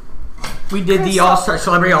 Yeah. We did the All-Star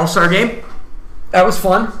Celebrity All-Star game. That was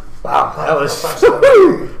fun. Wow, that was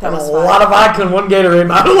That was a fun. lot of vodka in one Gatorade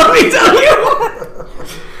bottle. Let me tell you.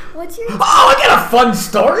 What's your Oh, I got a fun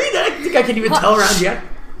story that I think I can even tell around yet.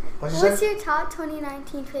 What'd you What's say? your top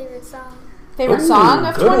 2019 favorite song? Favorite Ooh, song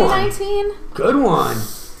of good one. 2019? Good one.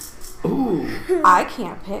 Ooh. I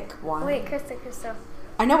can't pick one. Wait, Krista.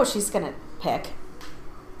 I know what she's gonna pick.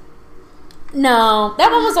 No,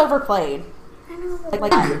 that one was overplayed. I know.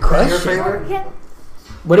 Like Good Your question. favorite? Okay.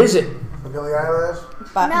 What is it? Billie Eilish?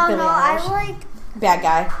 but No, Billie I Eilish. like. Bad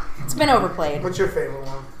guy. It's been overplayed. What's your favorite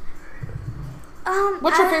one?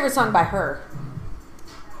 What's your favorite song by her?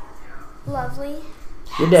 Lovely.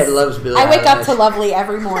 Your dad loves Billie I wake up Eilish. to Lovely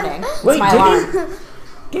every morning. It's Wait, my alarm.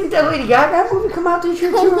 didn't that Lady Gaga movie come out this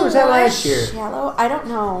year too, or was that last year? Shallow? I don't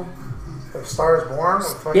know. The Star is Born?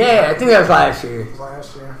 Was fucking- Yeah, I think that was last year.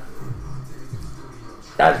 last year.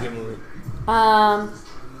 That was a good movie.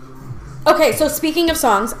 Okay, so speaking of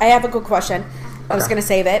songs, I have a good question. I was Okay. going to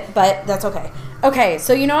save it, but that's okay. Okay,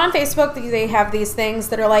 so you know on Facebook they have these things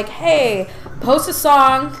that are like, hey, post a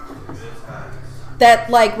song that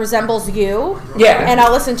like resembles you. Yeah. And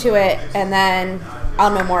I'll listen to it and then I'll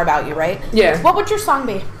know more about you, right? Yeah. What would your song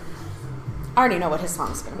be? I already know what his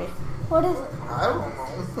song's gonna be. What is it? I don't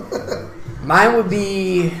know. Mine would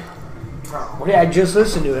be. Well, yeah, I just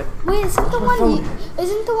listened to it. Wait, isn't the my one phone?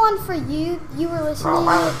 isn't the one for you? You were listening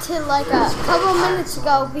mine- to like a couple minutes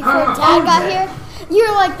ago before Dad got here. You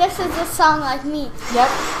were like, "This is a song like me." Yep.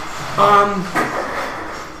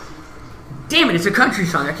 Damn it, it's a country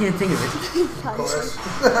song. I can't think of it.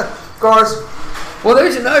 Of course. Well,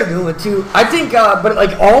 there's another good one too. I think, but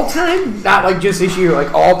like all time, not like just this year,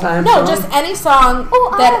 like all time. No, song. just any song Oh,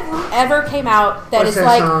 I that have one. ever came out that What's is that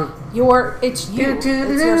like song? it's you. It's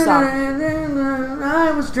your song.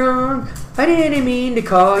 I was drunk. I didn't mean to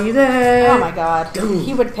call you that. Oh my god. Dude.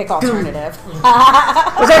 He would pick alternative. What's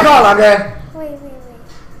that called, Andre? Wait.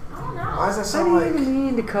 Why does that I sound like? didn't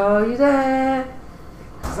mean to call you that.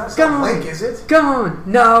 Does that Come sound on. Link? Is it? Gone.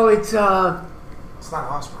 No, it's It's not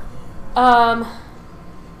Offspring.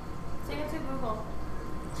 Sing it to Google.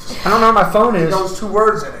 I don't know where my phone is. Those two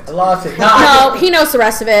words in it. I lost it. No, he knows the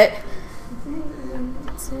rest of it.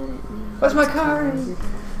 What's my car?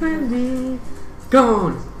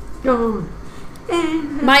 Gone.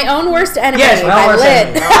 My Own Worst Enemy Yes, my by own worst Lit.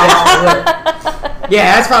 enemy.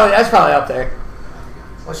 Yeah, that's probably up there.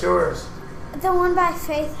 What's yours? The one by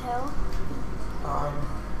Faith Hill.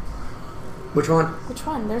 Which one? Which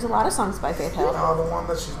one? There's a lot of songs by Faith Hill. No, the one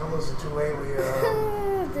that she's been listening to lately.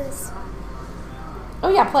 This. Oh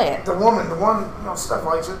yeah, play it. The woman, the one, Steph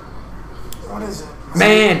likes it. What is it?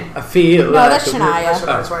 Man, I feel No, like that's the Shania.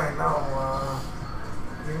 That's right. No,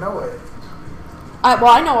 you know it. Well,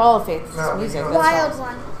 I know all of Faith's No, music. you know That's Wild all.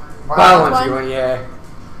 one. Wild One's a One. good one, yeah.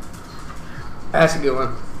 That's a good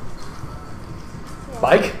one.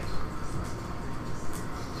 Mike?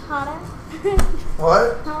 Hotter.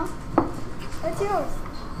 What? Huh? What's yours?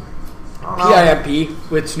 I don't know.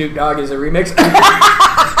 PIMP with Snoop Dogg as a remix. Dad.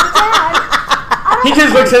 He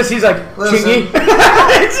just looks at us, he's like, Listen. Chingy.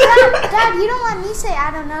 Dad, you don't let me say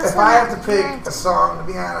I don't know. If so I much. have to pick a song,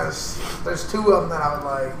 to be honest, there's two of them that I would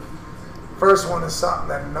like. First one is something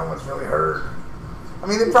that no one's really heard. I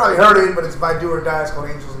mean, they probably heard it, but it's by Do or Die. It's called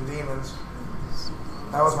Angels and Demons.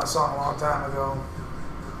 That was my song a long time ago.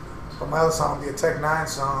 But my other song would be a Tech 9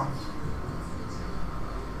 song.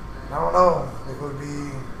 I don't know. It would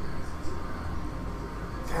be...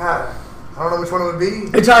 God, I don't know which one it would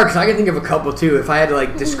be. It's hard because I can think of a couple too. If I had to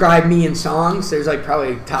like describe me in songs, there's like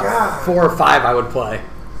probably top God. 4 or 5 I would play.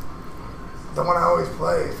 The one I always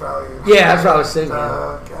play is probably... Yeah, that's what I was thinking.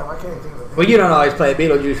 God, I can't even think of it. Well, you don't always play it.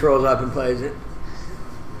 Beetlejuice rolls up and plays it.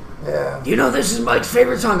 Yeah. You know this is Mike's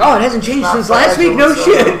favorite song. Oh, it hasn't changed Not since last week. No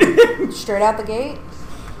Fragile, so- shit. Straight out the gate.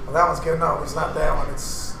 Well, that one's good. No, it's not that one.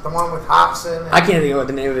 It's the one with Hobson. And I can't think of what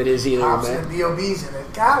the name of it is either, Hobson man. and B.O.B.'s in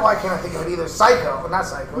it. God, why can't I think of it either? Psycho. Well, not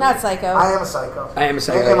Psycho. Not Psycho. I am a psycho. I am a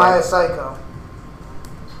psycho, Am I yeah. a psycho?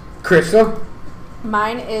 Crystal?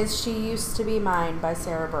 Mine is She Used to Be Mine by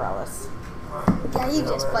Sarah Bareilles. Yeah, you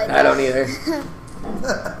just played I that. don't either.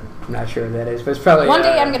 I'm not sure what that is, but it's probably... One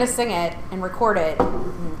day I'm going to sing it and record it.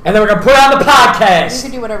 And then we're going to put it on the You podcast.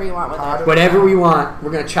 can do whatever you want with it. Whatever we want.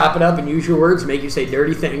 We're going to chop it up and use your words and make you say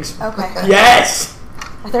dirty things. Okay. Yes!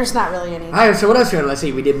 There's not really any. All right, so what else? Let's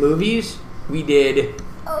see. We did movies. We did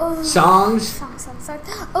Oh, songs. songs.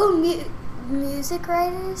 Oh, music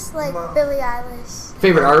writers like No. Billie Eilish.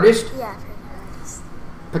 Favorite artist? Yeah, favorite artists.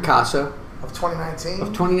 Picasso. Of 2019? Of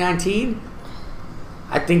 2019?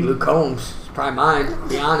 I think Luke Combs is probably mine, to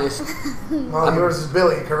be honest. Well, yours is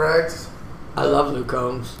Billy, correct? I love Luke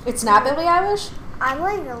Combs. It's not Billie Eilish? I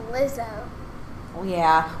like Lizzo. Well,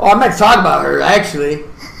 yeah. Oh, I might talk about her, actually.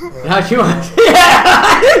 And how she wants.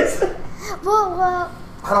 Yeah! Well,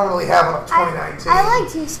 I don't really have one of 2019. I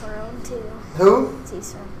like Juice WRLD too. Who?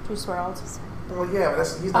 Juice WRLD. Juice WRLD. Well, yeah, but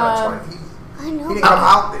he's not a 20. I He know. didn't come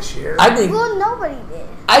out this year. I think Well, nobody did.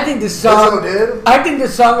 I think the song Lizzo did. I think the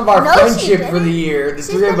song of our No, she friendship for didn't. the year, the She's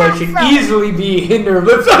three of been us out should from- easily be Hinder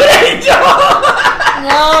Lips on Angel.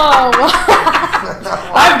 No.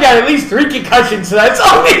 I've got at least 3 concussions to that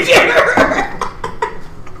song this year.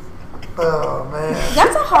 Oh, man.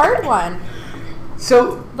 That's a hard one.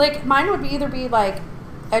 So Like, mine would either be like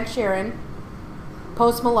Ed Sheeran,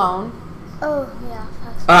 Post Malone. Oh yeah.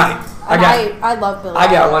 alright. I love Billie I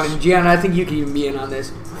got Eilish. one, and Gianna, I think you can even be in on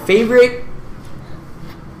this. Favorite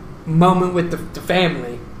moment with the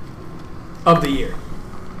family of the year.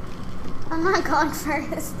 I'm not going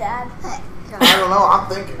first, Dad. I don't know. I'm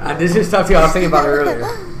thinking. This is tough too. I was thinking about it earlier,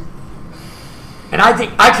 and I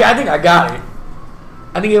think I got it.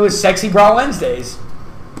 I think it was Sexy Bra Wednesdays.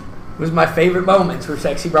 It was my favorite moments were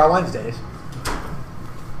Sexy Bra Wednesdays.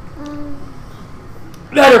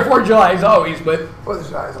 That or 4th of July is always, but 4th of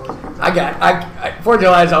July is always good. 4th of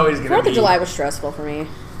July is always going to be. 4th of July was stressful for me.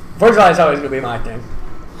 4th of July is always going to be my thing.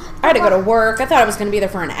 I had to go to work. I thought I was going to be there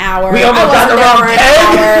for an hour. We almost I got wasn't the there wrong for an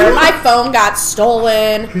peg. hour. My phone got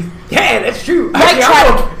stolen. Yeah, that's true. Mike Actually, tried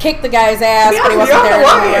I'm to kick the guy's ass, but he I wasn't don't there know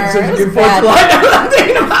why we had anymore. such It a was good 4th of bad. July. Now that I'm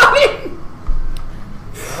thinking about it.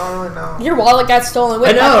 I don't really know. Your wallet got stolen with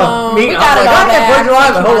I my know. phone. Me, We I'm got it like, all I had 4th of back. July.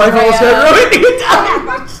 My whole life almost got ruined. You tell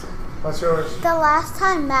me. What's yours? The last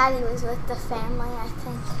time Maddie was with the family, I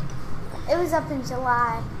think. It was up in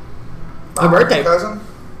July. My birthday. Cousin?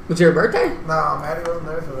 Was it your birthday? No, Maddie wasn't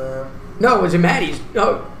there for that. No, was it Maddie's?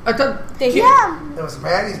 No, I thought. Did he- Yeah. It was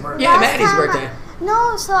Maddie's birthday. Yeah, last Maddie's time birthday.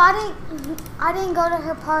 No, so I didn't go to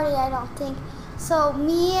her party, I don't think. So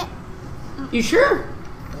me, You sure?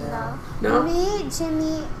 no. No? Me,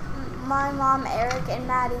 Jimmy, my mom, Eric, and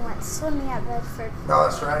Maddie went swimming at Bedford. No,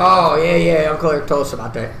 that's right. Oh, yeah. Uncle Eric told us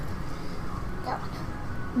about that. Yeah.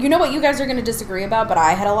 You know what you guys are going to disagree about, but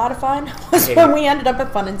I had a lot of fun? Was I when did. we ended up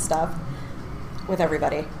at Fun and Stuff with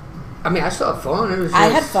everybody. I mean, I still had fun. It was. I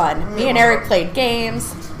just- had fun. Me and Eric played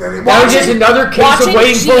games. Then That was just another case of watching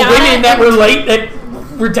waiting for Gianna women that and- were late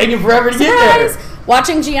that were taking forever to get Guys, there.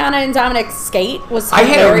 watching Gianna and Dominic skate was I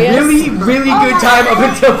had a hilarious. really good time up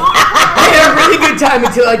until I had a really good time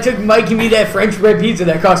until I took Mike and me that French bread pizza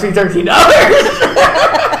that cost me $13.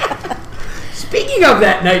 Speaking of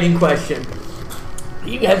that night in question,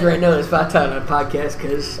 you guys already know this about time on a podcast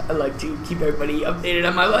because I like to keep everybody updated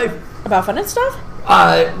on my life. About Fun and Stuff?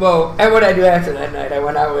 Well, and what I do after that night, I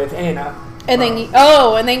went out with Anna. And then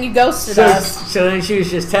you ghosted us. So then she was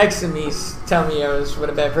just texting me, telling me what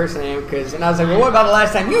a bad person I am. And I was like, well, what about the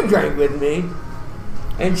last time you drank with me?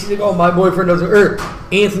 And she's like, oh, my boyfriend doesn't,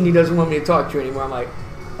 Anthony doesn't want me to talk to you anymore. I'm like,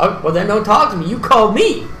 oh, well, then don't talk to me. You called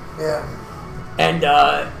me. Yeah. And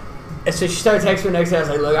so she started texting me the next day. I was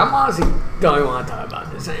like, look, I'm honestly don't even want to talk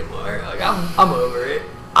about this anymore. Like, I'm over it.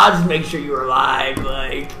 I'll just make sure you were alive.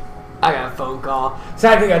 Like, I got a phone call. So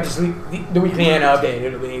I think I'll just leave the weekly Anna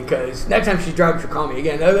updated me because next time she's drunk, she'll call me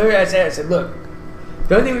again. The other day I said, look,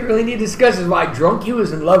 the only thing we really need to discuss is why drunk you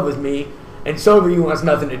is in love with me and sober you wants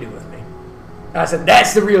nothing to do with me. And I said,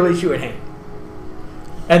 that's the real issue at hand.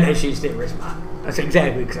 And then she just didn't respond. I said,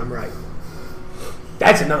 exactly, because I'm right.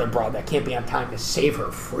 That's another broad that can't be on time to save her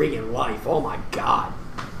friggin' life. Oh my God.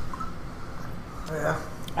 Yeah.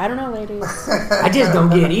 I don't know, ladies. I just don't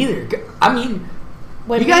get it either. I mean,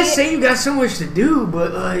 When you guys we- say you got so much to do,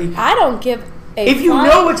 but like, I don't give a if you fuck.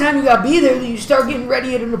 know what time you gotta be there, then you start getting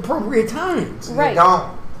ready at an appropriate time. Right. They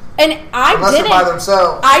don't. And I Unless they're by didn't.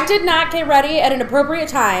 themselves. I did not get ready at an appropriate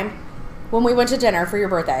time when we went to dinner for your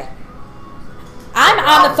birthday. I'm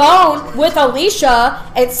on the phone with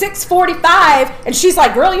Alicia at 6:45, and she's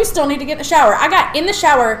like, "Girl, you still need to get in the shower." I got in the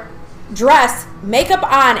shower, dressed, makeup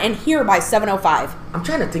on, and here by 7:05. I'm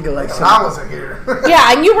trying to think of like I some. wasn't here.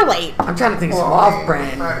 Yeah, and you were late. I'm trying to think of some Well, I had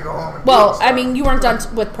off-brand. to go home and Well, do I stuff. mean, you weren't done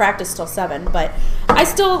with practice till 7, but I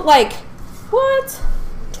still like what?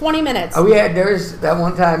 20 minutes. Oh yeah, there's that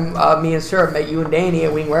one time me and Sarah met you and Danny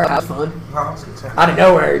at Wing Warehouse. Fun. No, it was a good time. Out of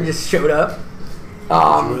nowhere, it just showed up. Would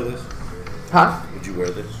you wear this? Huh? Would you wear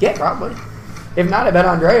this? Yeah, probably. If not, I bet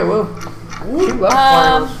Andrea will. She loves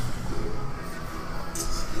flannels.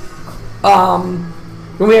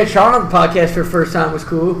 When we had Sean on the podcast for the first time was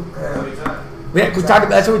cool. Yeah. We talked about,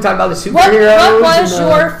 that's when we talked about the What superheroes. was and,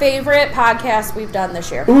 your favorite podcast we've done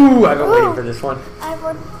this year? Ooh, I've been waiting for this one. I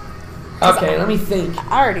would. Okay, let me think.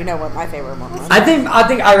 I already know what my favorite one was. I think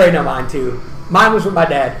I already know mine too. Mine was with my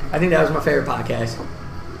dad. I think that was my favorite podcast.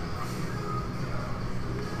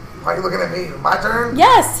 Why are you looking at me? My turn?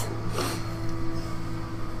 Yes.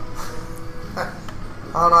 I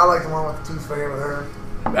don't know. I like the one with the Tooth Fairy with her.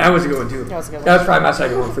 That was a good one too. That was a good one. That was probably my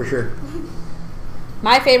second one for sure.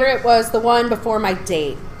 My favorite was the one before my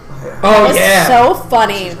date. Oh It was yeah. so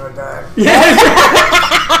funny. She's gonna die.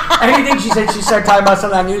 Anything she said, she started talking about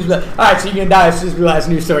something on news. But all right, so you're gonna die. This is the last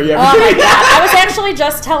news story you ever Oh my did. god! I was actually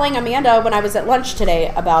just telling Amanda when I was at lunch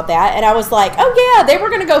today about that, and I was like, "Oh yeah, they were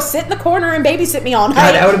gonna go sit in the corner and babysit me all God,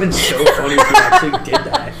 night." that would have been so funny if you actually did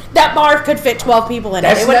that. That bar could fit 12 people in it.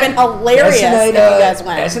 That's It would have the been night- hilarious that's the if night, you guys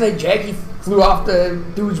went. That's the night Jackie flew off the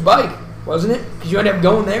dude's bike, wasn't it? Because you ended up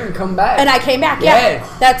going there and coming back. And I came back. Yeah, Yeah.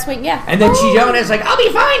 that's when. Yeah. And then she's yelling at us like, "I'll be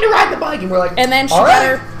fine to ride the bike," and we're like, And then she "All got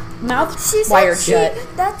right." her mouth She said wired she. shut.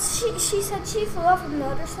 She said she flew off a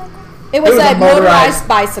motorcycle. It was, was a a motorized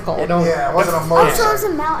bicycle. It don't- Yeah, it wasn't a Oh, motor. so it was a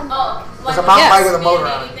mountain. Oh, It's like a mountain Yes. bike with a motor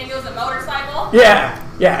on You it. think it was a motorcycle? Yeah,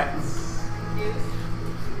 yeah.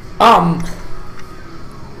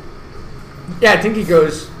 Yeah, I think he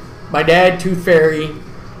goes, my dad, Tooth Fairy,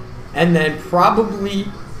 and then probably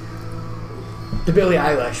The Billie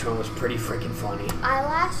Eilish one was pretty freaking funny.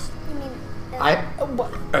 Eyelash? You mean?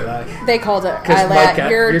 Eyelash. They called it 'Cause Mike eyelash. got-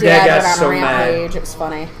 Your your dad dad got went on so a mad. rampage. It was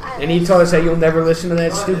funny. And he told us that you'll never listen to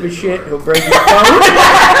that stupid shit. He'll break your phone.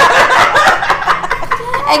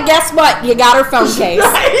 And guess what? You got her phone case.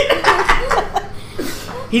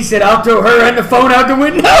 He said, I'll throw her and the phone out the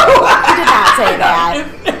window. He did not say that.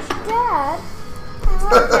 Dad,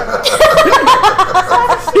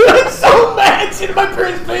 He was so mad. Shit in my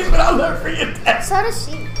parents' basement. I'll never forget that. so does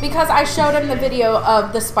she. Because I showed him the video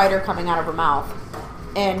of the spider coming out of her mouth.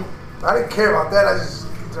 And I didn't care about that.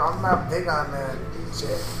 I'm not big on that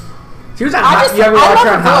shit. She was on I Hot, just, you ever I watch love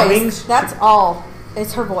her on her Hot voice. Wings? That's all.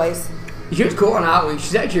 It's her voice. She was cool on Hot Wings.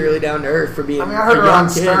 She's actually really down to earth for being I mean, I heard a her young on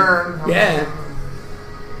kid. Stern. Yeah.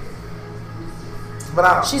 But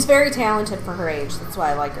I don't. She's very talented for her age. That's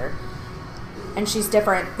why I like her. And she's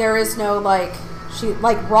different. There is no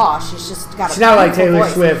raw. She's just got a She's not like beautiful Taylor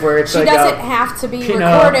voice. Swift where it's she like doesn't have to be pin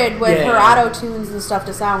up. recorded with her Yeah. auto tunes and stuff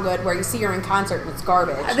to sound good. Where you see her in concert and it's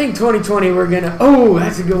garbage. I think 2020 we're gonna. Oh,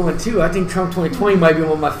 that's a good one too. I think Trump 2020 might be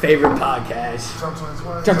one of my favorite podcasts. Trump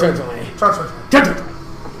 2020. Trump 2020. Trump 2020. Trump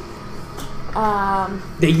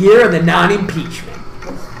 2020. The year of the non-impeachment.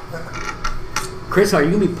 Chris, are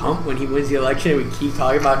you gonna be pumped when he wins the election and we keep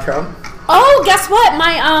talking about Trump? Oh, guess what?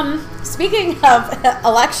 My speaking of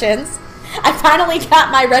elections, I finally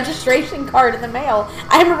got my registration card in the mail.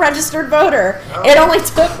 I'm a registered voter. Oh. It only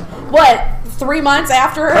took 3 months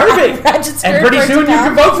after Perfect. I registered. And pretty for it to soon you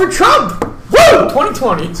can come. vote for Trump. Woo!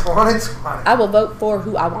 2020. 2020. I will vote for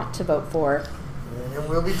who I want to vote for. And it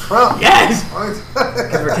will be Trump. Yes. 2020.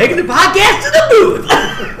 Because we're taking the podcast to the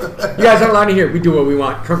booth. You guys aren't allowed to hear. We do what we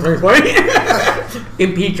want. Trump 2020.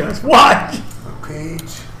 Impeach us. Watch.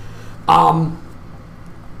 Peach.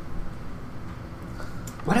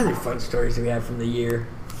 What other fun stories do we have from the year?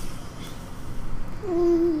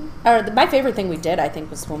 My favorite thing we did, I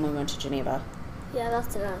think, was when we went to Geneva. Yeah,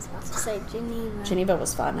 that's what I was about to say. Geneva. Geneva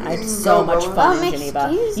was fun. I had Geneva, so much fun in Oh, Geneva.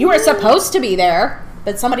 excuse You were me. supposed to be there,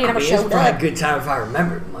 but somebody never It was showed probably a up. good time if I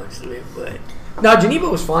remembered most of it, but no, Geneva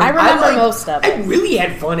was fun. I remember liked- most of it. I really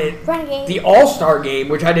had fun at Renegade. the All-Star game,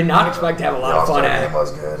 which I did not expect to have a lot of fun Game at.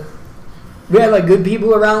 was good. We had like good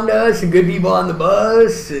people around us and good people on the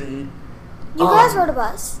bus, and You guys rode a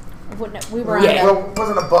bus. We were on Yeah. Well, it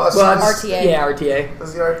wasn't a bus. well, it was, RTA. Yeah, RTA. it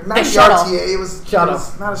was the, not The the shuttle. RTA. It was Shuttle. It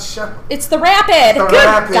was not a shuttle. It's the Rapid. The Good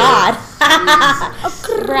Rapid. God.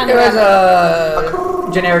 Jeez. We're on It the was Rapid.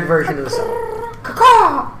 a generic version of the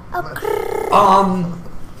song.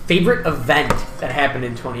 Favorite event that happened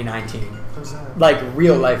in 2019, What was that? like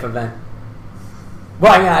real life event.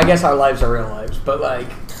 Well, yeah, I guess our lives are real lives, but like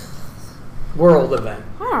world event,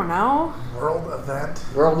 I don't know. World event.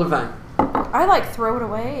 world event. I throw it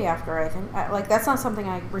away after I think. That's not something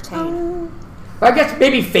I retain. I guess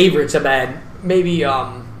maybe favorites event, maybe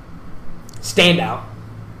standout.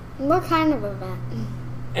 What kind of event?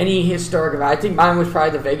 Any historic event. I think mine was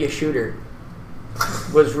probably the Vegas shooter.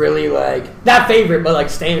 Was really like not favorite, but like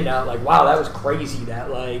standout. Like wow, that was crazy.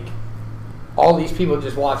 That like all these people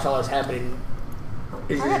just watched all this happening.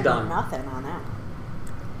 It's I just got done. nothing on that.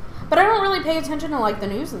 But I don't really pay attention to like the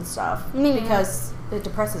news and stuff Me neither. because it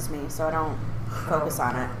depresses me, so I don't focus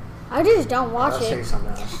on it. I just don't watch I'll say it. something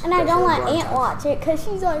else. And I That's don't what let I'm Aunt talking. watch it because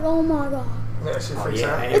she's like, oh my god. Yeah, she Oh, freaks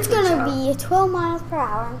yeah, out. It's freaks gonna out. be 12 miles per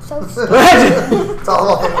hour. I'm so scared. It's all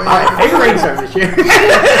off the way. All right, favorite rain song this year.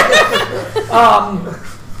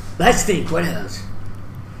 Let's think. What else?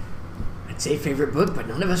 I'd say favorite book, but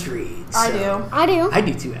none of us read. I so- do. I do. I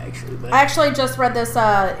do too, actually. But I actually just read this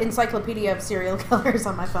encyclopedia of serial killers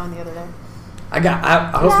on my phone the other day.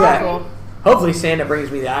 hopefully Santa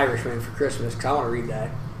brings me The Irishman for Christmas because I want to read that.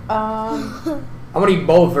 Um, I want to read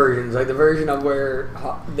both versions, like the version of where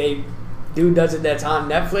dude does it that's on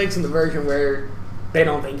Netflix, and the version where they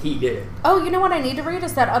don't think he did it. oh, you know what I need to read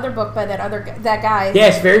is that other book by that guy.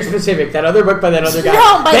 Yes, very specific. That other book by that other guy.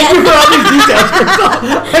 No, by Thank that- you for all these details, Crystal.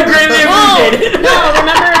 I greatly appreciate it. No,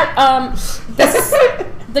 remember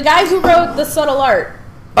the guy who wrote The Subtle Art.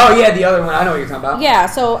 Oh yeah, the other one. I know what you're talking about. Yeah,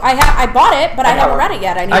 so I bought it, but I got haven't one. read it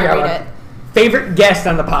yet. I need I to got read one. it. Favorite guest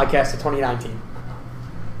on the podcast of 2019?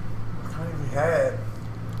 How many we had?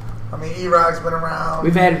 I mean, E-Rock's been around.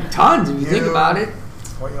 We've had tons if you think You. about it.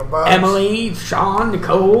 William Bucks. Emily, Sean,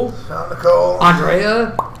 Nicole, Sean Nicole.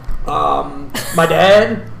 Andrea, my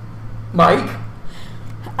dad, Mike,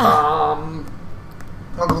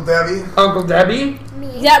 Uncle Debbie. Uncle Debbie.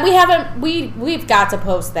 Me. Yeah, we haven't. We've got to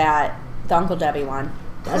post that the Uncle Debbie one.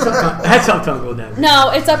 That's up to Uncle Debbie.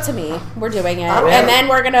 No, it's up to me. We're doing it, Oh, and then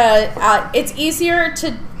we're gonna. It's easier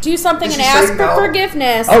to do something Did and she say ask for no?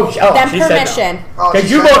 forgiveness, Oh, then she said no. permission. Oh, Because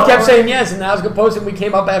she you said both kept no. saying yes, and I was going to post it. We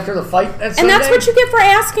came up after the fight. That And that's Sunday. what you get for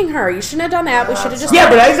asking her. You shouldn't have done that. We should have just. Yeah,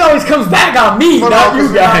 but it always comes back on me, But not no, you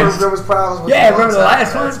 'cause remember, guys. there was problems with Yeah, the remember the one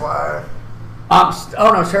last time, one? That's why.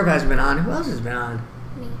 Oh no, Serp hasn't been on. Who else has been on?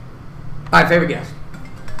 Me. All right, favorite guest.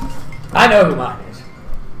 I know who mine is.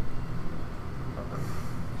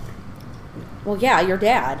 Well, yeah, your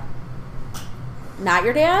dad. Not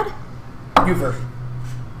your dad? You first.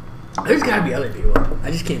 There's got to be other people.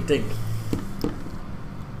 I just can't think.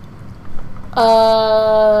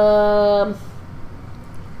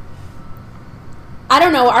 I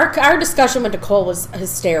don't know. Our discussion with Nicole was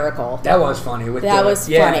hysterical. That was funny. That was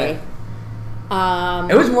funny.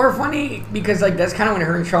 It was more funny because like that's kind of when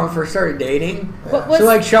her and Sean first started dating. What was So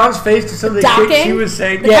like Sean's face to some of the docking? shit she was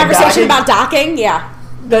saying. The conversation about docking? Yeah.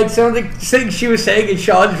 Like some of the things she was saying and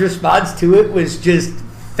Sean's response to it was just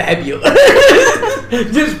fabulous.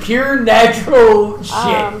 Just pure natural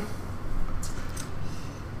shit.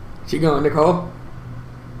 She going, Nicole?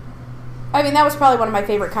 I mean, that was probably one of my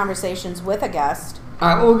favorite conversations with a guest. All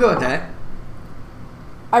right, well, we'll go with that.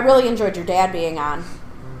 I really enjoyed your dad being on.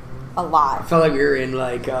 A I lot. felt like we were in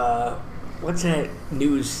like what's that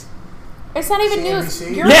news? It's not even news.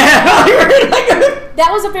 CNBC? Yeah, we were in like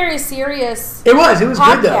That was a very serious it was good though.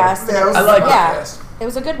 podcast. Yeah, it was I like a Yeah, podcast. it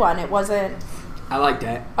was a good one. It wasn't I like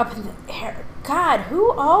that. up in the air. God,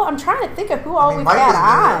 who all? I'm trying to think of who all I mean, we've Mike had was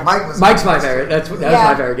on. good. Mike was Mike's good my guest. favorite. That was Yeah.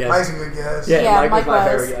 my favorite guest. Mike's a good guest. Yeah. Mike was my was.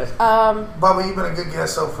 favorite guest. Bubba, you've been a good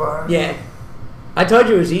guest so far. Yeah, I told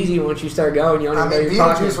you it was easy once you start going. You don't I even know mean, you're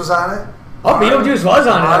talking. Beetlejuice was on it. Oh, Beetlejuice was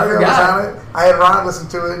on it. I Mario was forgot. on it. I had Ron listen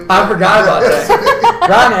to it. I forgot about that.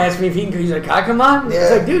 Ron asked me if he can. He's like, "Can I come on?" Yeah.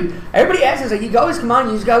 He's like, "Dude, everybody asks us like, you can always come on.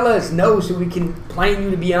 You just gotta let us know so we can plan you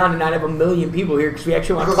to be on and not have a million people here because we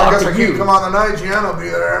actually want to Because I talk guess I to can't you." come on tonight. Gian will be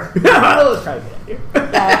there. Let's try that.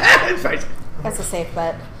 Let's try that. That's a safe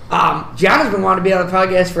bet. Gianna's been wanting to be on the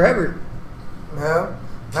podcast forever. Yeah.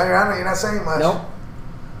 Now you're on it. You're not saying much. Nope.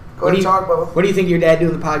 Go ahead and talk, Bubba. What do you think your dad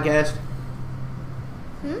doing the podcast?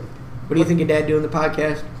 Hmm? What do you think your dad doing the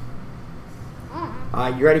podcast?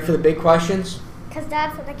 You ready for the big questions? Because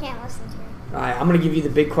Dad said I can't listen to it. All right, I'm going to give you the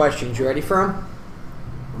big questions. You ready for them?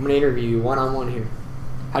 I'm going to interview you one-on-one here.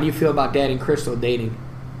 How do you feel about Dad and Crystal dating?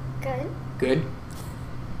 Good. Good?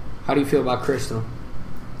 How do you feel about Crystal?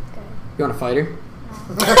 Good. You want to fight her?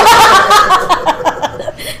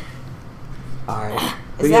 All right.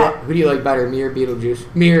 Is that- Who do you like better, me or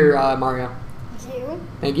Beetlejuice? Me or Mario? You?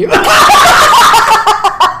 Thank you.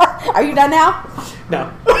 Are you done now?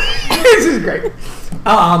 No. This is great.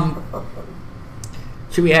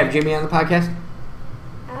 Should we have Jimmy on the podcast?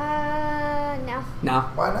 No. No.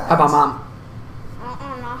 Why not? How about Mom? I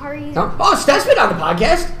don't know. How are you? No. Oh, Steph's been on the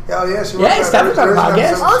podcast. Oh, yeah, she was. Yeah, Steph was on the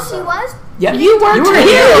podcast. Oh, she was? Yep. You weren't You were here.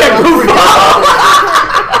 here. You goofball.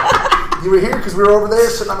 You were here because we were over there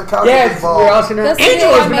sitting on the couch. Yeah, with we were also That's the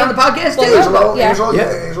Angelo's thing I been on the made- podcast Well, too. Angelo, Yeah. Angelo, Yeah.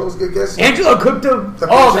 Angelo's a good guest. Angelo cooked the. The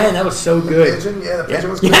Oh pigeon. man, that was so The good. pigeon, yeah, the pigeon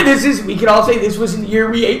was Yeah, good. we could all say this was the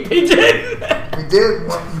year we ate pigeon. We did.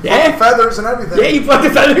 Well, you Yeah. put the feathers and everything. Yeah, you put the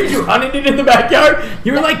feathers, you hunted it in the backyard.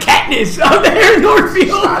 You were like Katniss out there in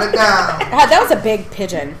Northfield. Shot it down. God, that was a big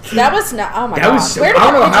pigeon. That was not. Oh my That god. was so, Where did I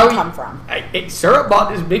don't know that how pigeon come from? Syrup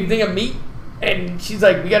bought this big thing of meat, and she's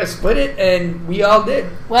like, "We got to split it," and we all did.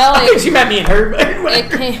 Well, I think she met me and her. It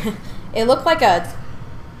came. It looked like a.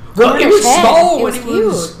 Well, it was head. small It when was it huge.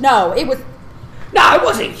 was. No, it was. No, it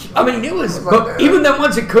wasn't. I mean, it was. It was like But that. even then,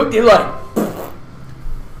 once it cooked, it like.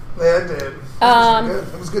 Yeah, it did.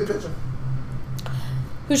 It was good pigeon.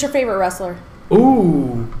 Who's your favorite wrestler?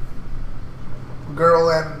 Ooh. Girl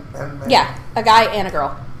and man. Yeah, a guy and a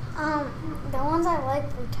girl. The ones I like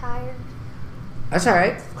retired. That's all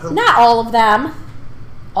right. Who? Not all of them.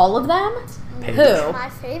 All of them? Paige. Who? My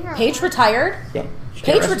favorite Paige one. retired? Yeah. She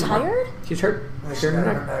Paige can't wrestle no more. retired? She's hurt. Yeah, she Sure, got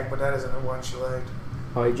no. her neck, but that isn't the one she liked.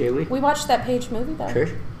 Oh, AJ Lee. We watched that Paige movie though.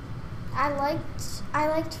 Trish. I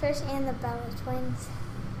liked Trish and the Bella Twins.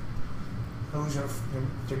 Who's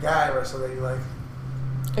your guy wrestler that you like?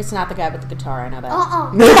 It's not the guy with the guitar, I know that.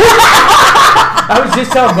 I was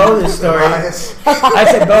just telling Bo this story. Elias. I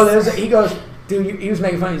said, Bo, he goes, dude, he was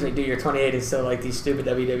making fun. He's like, dude, you're 28 and still like these stupid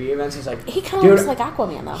WWE events. He's like, He kind dude, of looks like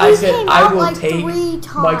Aquaman though. I He said, came I out will like take 3 Mike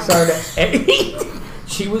times. Sarda.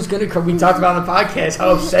 She was going to, we talked about on the podcast how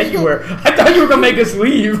upset you were. I thought you were going to make us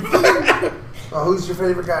leave. Well, who's your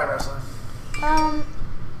favorite guy wrestler? I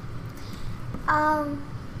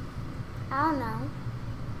don't know.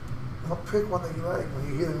 Well, pick one that you like. When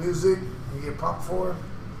you hear the music, you get pumped for it.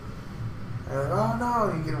 And you're like, oh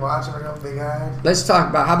no, you can watch it, real big eyed. Let's talk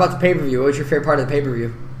about, how about the pay-per-view? What was your favorite part of the pay-per-view?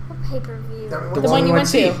 What pay-per-view? The one you went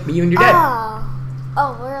to. Me, you, and your dad. Oh.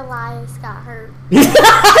 Oh, where Elias got hurt.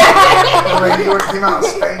 Randy Orton came out and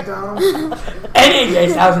spanked on him. And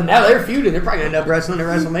AJ Styles, and now they're feuding. They're probably going to end up wrestling at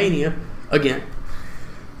WrestleMania again.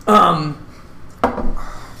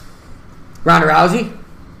 Ronda Rousey,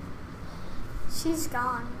 She's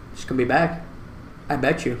gone. she's going to be back. I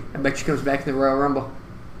bet you. I bet she comes back in the Royal Rumble.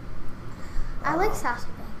 I like Sasha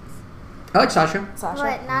Banks. I like Sasha. Sasha.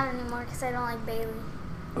 But not anymore because I don't like Bailey.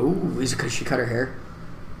 Oh, is it because she cut her hair?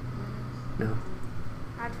 No.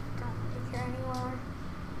 I don't like her anymore.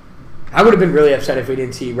 I would have been really upset if we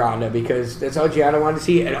didn't see Ronda because that's all Gianna wanted to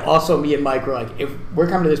see. And also me and Mike were like, if we're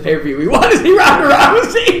coming to this pay-per-view, we want to see Ronda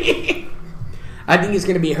Rousey. I think it's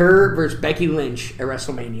going to be her versus Becky Lynch at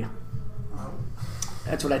WrestleMania.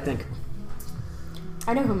 That's what I think.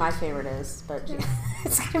 I know who my favorite is, but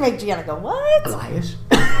it's going to make Gianna go, what? Elias?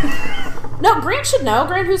 No, Grant should know.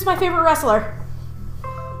 Grant, who's my favorite wrestler?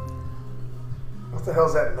 What the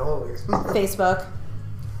hell's that noise? Facebook.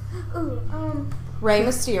 Ooh, Rey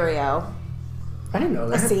Mysterio. I didn't know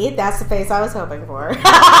that. See, that's the face I was hoping for.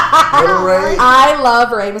 Little Ray. I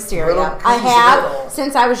love Rey Mysterio. Little- I he's have little.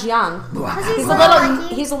 since I was young. Wow.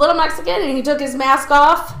 He's a little Mexican, and he took his mask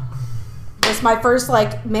off. It's my first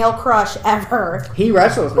male crush ever. He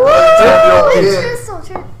wrestles now. oh, Yeah. it's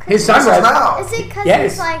Crystal. His son This is wrestles. now. Is it because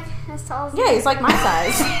Yes. he's like as tall as Yeah, he's like my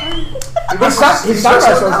size. His son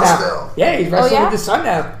wrestles now. Still. Yeah, he's wrestling yeah? with his son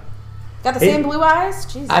now. Got the He- same blue eyes.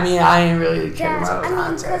 Jesus. I mean, I ain't really checking him Yeah, out. I mean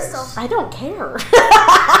Contacts. Crystal. I don't care.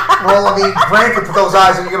 Well, I mean, Grant could put those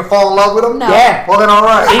eyes and you're going to fall in love with him? No. Yeah. Well, then all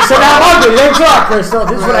right. He said, I love you. Don't talk, Crystal.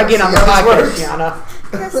 This is what I get on the See how this podcast, works? Gianna.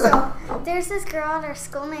 Crystal, there's this girl at our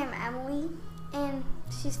school named Emily, and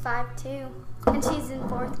she's 5'2", and she's in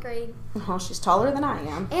 4th grade. Well, she's taller than I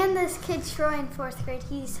am. And this kid Troy in 4th grade,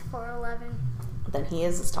 he's 4'11". Then he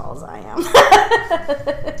is as tall as I am.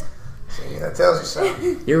 See, that tells you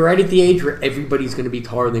something. You're right at the age where everybody's going to be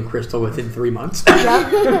taller than Crystal within 3 months.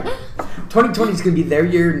 2020 is going to be their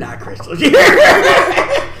year, not Crystal's year.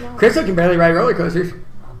 Crystal can barely ride roller coasters.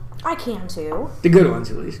 I can too. The good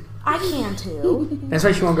ones, at least. I can too. That's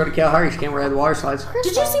why she won't go to Kalahari. She can't ride the water slides.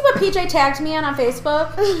 Did you see what PJ tagged me on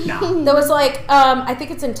Facebook? No. That was I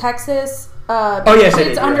think it's in Texas. Oh, yes, I kids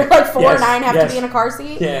did, under yeah. 4 Yes, or 9 have yes. to be in a car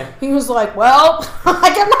seat. Yeah. He was like, "Well, I'm not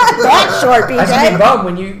that short, I should be PJ."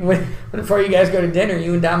 bummed when before you guys go to dinner,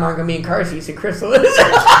 you and Dom are going to be in car seats and Crystal is.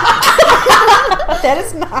 That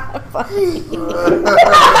is not funny.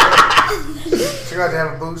 She got to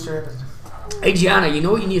have a booster. Hey, Gianna, you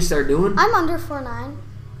know what you need to start doing? I'm under 4'9".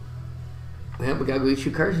 Yeah, we got to go get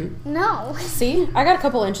you a car seat. No. See, I got a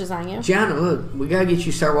couple inches on you. Gianna, look, we got to get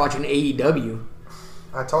you to start watching AEW.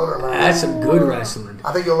 I told her about That's it. some good wrestling.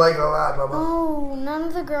 I think you'll like it a lot, Bubba. Oh, none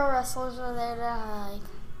of the girl wrestlers are there that I like.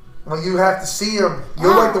 Well, you have to see him.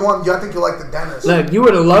 You'll like the one. I think you'll like the dentist. Look, you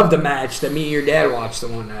would have loved the match that me and your dad watched the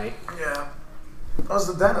one night. Yeah. That was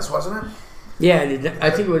the dentist, wasn't it? Yeah, I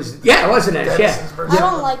think it was. Yeah, it wasn't it? Dennison's Yeah. version. I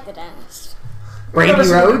don't like the dentist. Brandy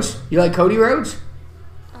Rhodes? You like Cody Rhodes?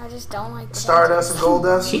 I just don't like the Stardust and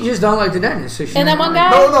Goldust. She just don't like the dentist. So she And that don't one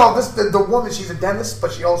like- guy? No, this the woman. She's a dentist,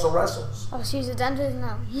 but she also wrestles. Oh, she's a dentist?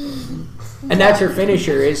 No. And that's her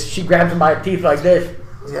finisher is she grabs them by the teeth like this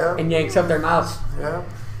Yeah. and yanks up their mouths. Yeah.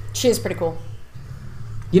 She is pretty cool.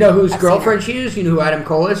 You know whose I've seen girlfriend she is? You know who Adam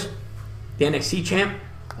Cole is? The NXT champ?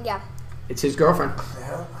 Yeah. It's his girlfriend.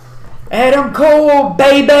 Yeah. Adam Cole,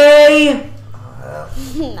 baby!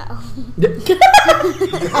 No.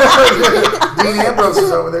 Dean Ambrose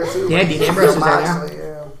is over there too. Yeah, Dean Ambrose is there now. Moxley,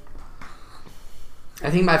 yeah. I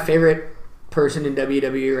think my favorite person in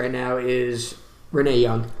WWE right now is Renee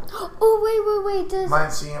Young. Oh, wait. Does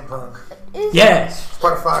Mine's CM Punk. is Yes! It's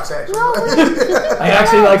part of Fox, actually. No, I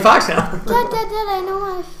actually like Fox now. Dad, I know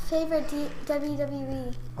my favorite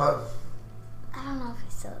WWE. What? I don't know if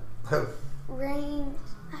he's still Who? Reigns.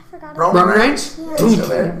 I forgot. Roman Roman Reigns? Yeah. He's still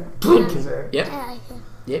there. He's there. Yep. Yeah,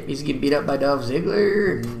 Yep, he's getting beat up by Dolph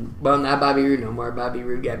Ziggler. And, well, not Bobby Roode no more. Bobby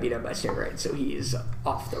Roode got beat up by steroids, so he is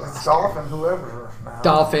off the roster. Dolph and whoever. Now.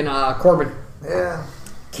 Dolph and Corbin. Yeah.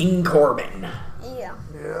 King Corbin. yeah.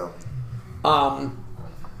 Yeah.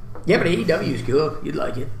 Yeah, but AEW is cool. You'd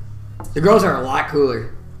like it. The girls are a lot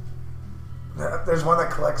cooler. There's one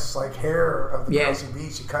that collects like hair of the Yeah. girls who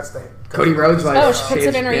beat. She cuts the. Cody Rhodes' wife. Oh, she puts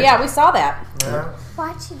it in her. Yeah, we saw that. Yeah.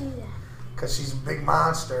 Why'd she do that? Because she's a big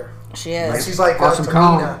monster. She Like is. she's like Awesome Tamina,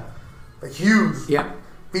 call. like huge. Yep.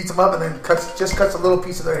 Beats them up and then cuts a little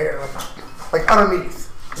piece of their hair, like underneath.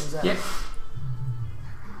 Exactly. Yep.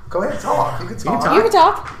 Go ahead, talk. You can talk. talk. You can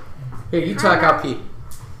talk. Here, you talk, I'll pee.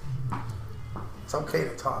 It's okay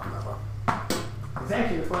to talk, Bella. It's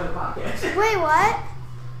actually before the podcast. Wait, what?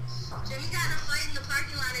 Jimmy got in a fight in the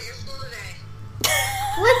parking lot at your school today.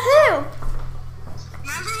 With who?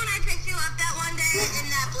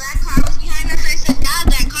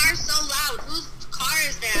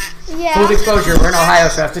 Yeah. Full disclosure, we're in Ohio,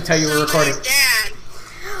 so I have to tell you we're recording. Dad.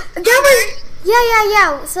 There was.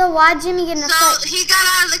 Yeah. So why Jimmy get in a So fight? he got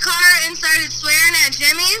out of the car and started swearing at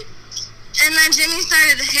Jimmy, and then Jimmy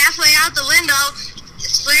started halfway out the window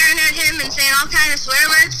swearing at him and saying all kind of swear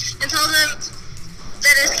words and told him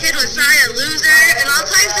that his kid was probably a loser and all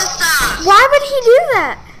types of stuff. Why would he do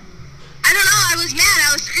that? I don't know, I was mad,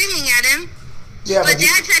 I was screaming at him, Yeah, but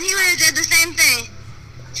Dad said he would have did the same thing.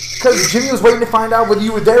 because Jimmy was waiting to find out whether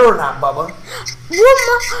you were there or not, Bubba. And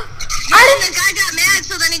then the guy got mad,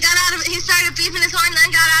 so then he started beeping his horn, then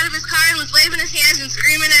got out of his car and was waving his hands and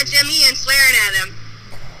screaming at Jimmy and swearing at him.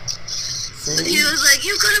 See? He was like,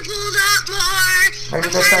 you could have pulled up more. Maybe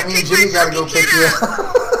I'm next trying time to me and pick Jimmy my gotta go fucking pick kid you up."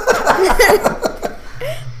 up.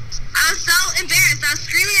 I was so embarrassed. I was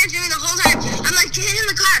screaming at Jimmy the whole time. I'm like, get in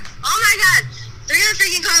the car. Oh my God. They're going to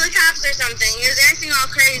freaking call the cops or something. He was acting all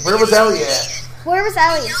crazy. Where was Ellie at? Where was He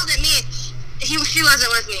Ellie? yelled at me. She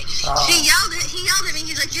wasn't with me. Oh. He yelled at me.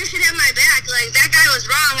 He's like, you should have my back. Like, that guy was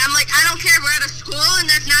wrong. I'm like, I don't care. We're at a school and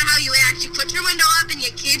that's not how you act. You put your window up and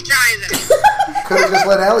you keep driving. Could have just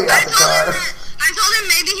let Ellie out the car. I told him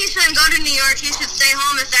maybe he shouldn't go to New York. He should stay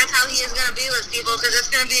home if that's how he is going to be with people because it's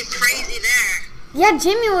going to be crazy there. Yeah,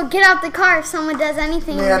 Jimmy will get out the car if someone does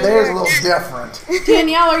anything. Yeah, in there's a New York. little different.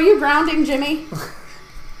 Danielle, are you grounding Jimmy?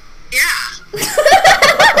 Yeah.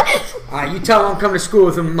 Alright, you tell him I'm coming to school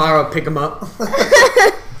with him tomorrow. I'll pick him up.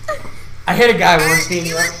 I had a guy once, He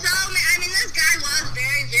Danielle. was so, I mean, this guy was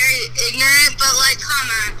very, very ignorant, but like, come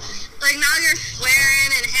on. Like, now you're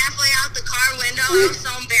swearing and halfway out the car window. I was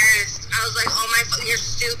so embarrassed. I was like, oh my, you're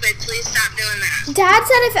stupid. Please stop doing that. Dad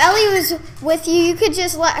said if Ellie was with you, you could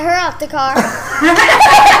just let her out the car.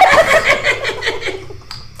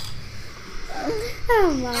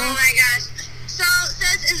 Oh my. Oh my gosh. So,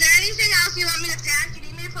 sis, is there anything else you want me to pack? You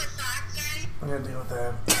need me to put socks in? I'm gonna deal with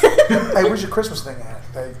that. Hey, where's your Christmas thing at?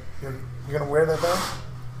 Hey, you're gonna wear that though?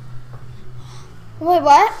 Wait,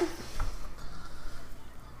 what?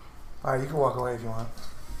 All right, you can walk away if you want.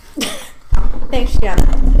 Thanks, Gianna.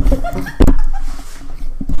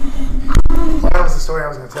 Well, that was the story I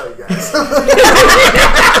was gonna tell you guys.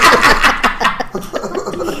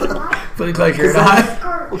 Fully close your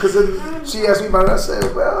eye. Because then she asked me about it. I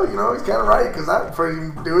said, well, you know, he's kind of right because I'd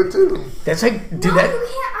freaking do it too. That's like, dude, that.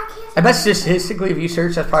 I bet statistically, if you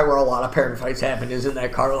search, that's probably where a lot of parent fights happen, is in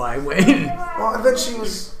that car line waiting. Well, and then she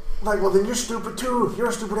was like, well, then you're stupid too. You're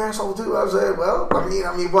a stupid asshole too. I was like, well,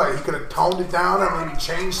 I mean, what? He could have toned it down and maybe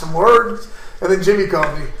changed some words. And then Jimmy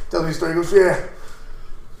calls me, tells me a story. He goes, yeah.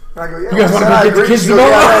 And I go, yeah. You guys I wanna said, go I get the agree. kids She to goes, go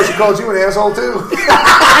yeah, I on? know. She called you an asshole too.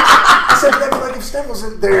 I said, but like if Steph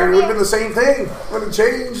wasn't there, it would have been the same thing. It would have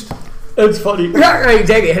changed. That's funny. Right,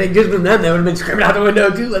 exactly. Had it just been them, they would have been screaming out the window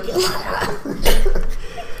too. Like,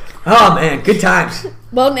 oh man, good times.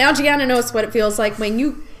 Well, now Gianna knows what it feels like when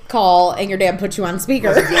you call and your dad puts you on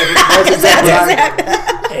speaker. That's exactly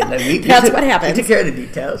right. Hey, look, That's what happens. We took care of the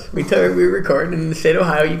details. We told her we were recording in the state of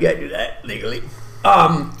Ohio. You got to do that legally.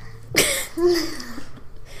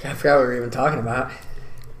 I forgot what we were even talking about.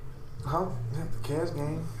 Oh, yeah, the Cavs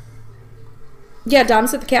game. Yeah,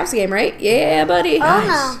 Dom's at the Cavs game, right? Yeah, buddy. Oh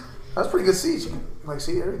no. That's pretty good seats. You can, like,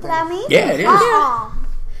 see everything. That me? Yeah, it is. Oh.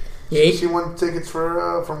 Yeah, She won tickets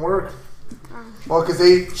for from work. Well,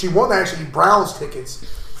 because she won actually Browns tickets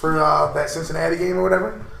for that Cincinnati game or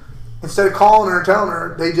whatever. Instead of calling her and telling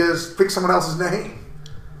her, they just picked someone else's name.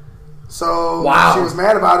 So Wow. she was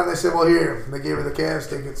mad about it. And they said, "Well, here." They gave her the Cavs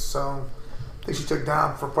tickets. So I think she took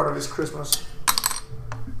down for part of his Christmas.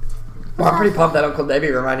 well, I'm pretty pumped that Uncle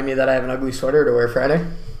Debbie reminded me that I have an ugly sweater to wear Friday.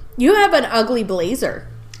 You have an ugly blazer.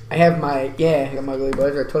 I have I got my ugly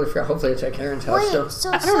blazer. I totally forgot. Hopefully it's at Karen's house still. Wait,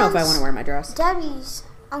 so I don't know if I since want to wear my dress. Debbie's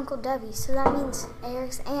Uncle Debbie, so that means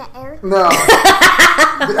Eric's Aunt Eric? No.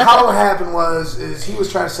 How it happened is he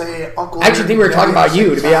was trying to say Uncle. I actually think we were talking about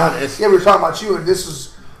you, to be honest. Yeah, we were talking about you, and this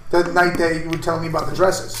was the night that you were telling me about the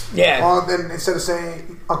dresses. Yeah. Well, then instead of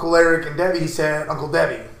saying Uncle Eric and Debbie, he said Uncle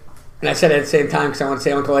Debbie. And I said it at the same time because I want to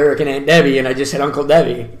say Uncle Eric and Aunt Debbie, and I just said Uncle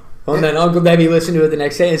Debbie. Well, and then Uncle Debbie listened to it the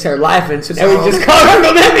next day and started laughing, so now we just call her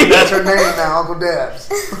Uncle Debbie. That's her name now, Uncle Debs.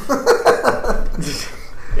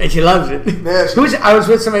 And she loves it. Yeah, she- I was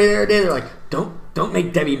with somebody the other day, they're like, don't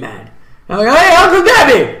make Debbie mad. And I'm like, hey, Uncle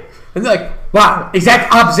Debbie! And they're like, wow,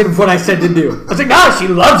 exact opposite of what I said to do. I was like, no, she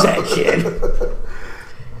loves that shit.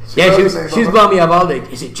 Yeah, she was blowing me up all day.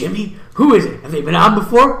 Is it Jimmy? Who is it? Have they been on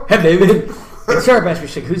before? Have they been? And Sarah asked me,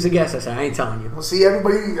 she's like, who's the guest? I said, I ain't telling you. Well, see,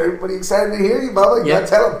 everybody excited to hear you, Bubba. You Yeah. gotta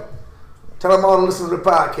tell them. Tell them all to listen to the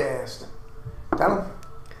podcast. Tell them.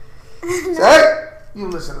 Say, hey, you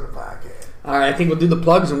listen to the podcast. All right, I think we'll do the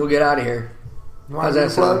plugs and we'll get out of here. You want How's to do that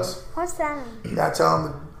the sound? plugs? What's that mean? You gotta tell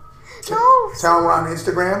them. No. Tell them we're on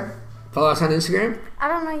Instagram. Follow us on Instagram. I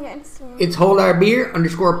don't know your Instagram. It's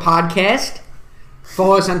 @holdourbeer_podcast.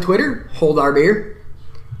 Follow us on Twitter, Hold Our Beer.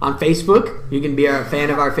 On Facebook, you can be a fan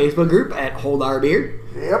of our Facebook group at Hold Our Beer.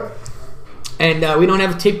 Yep. And we don't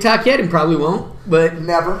have a TikTok yet, and probably won't, but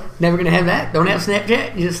Never. never gonna have that. Don't have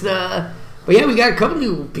Snapchat. Just but yeah, we got a couple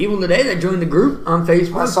new people today that joined the group on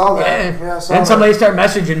Facebook. I saw that. Yeah, I saw and that. somebody started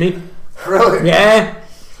messaging me. Really? Yeah.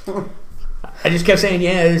 I just kept saying,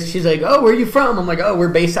 yeah. She's like, oh, where are you from? I'm like, oh, we're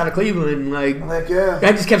based out of Cleveland. Like, Yeah.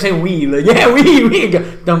 I just kept saying we. Like, yeah, we.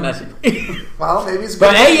 Don't message me. Well, maybe it's good.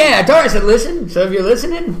 But hey, yeah, I told her, I said, listen. So if you're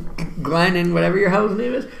listening, Glenn and whatever your hell's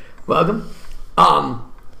name is, welcome. And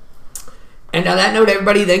on that note,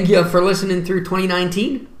 everybody, thank you for listening through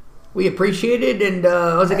 2019. We appreciate it. And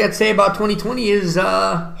all I got to say about 2020 is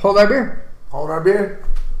hold our beer. Hold our beer.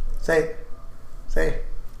 Say,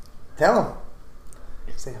 tell them.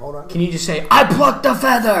 Say, hold on. Can you just say, I plucked the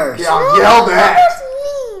feathers? Yeah, I'll yell that.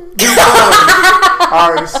 That's mean.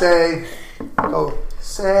 All right, say,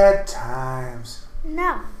 sad times.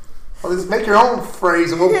 No, Well, just make your own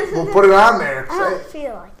phrase and we'll put it on there. I don't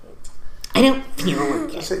feel like it. I don't feel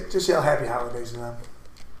like it. Just yell happy holidays to them.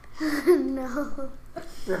 No.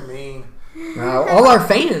 They're mean. All our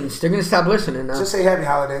fans, they're going to stop listening now. Just say happy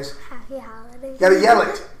holidays. Happy holidays. You gotta yell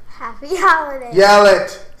it. Happy holidays. Yell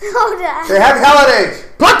it. Hold on. Say happy holidays.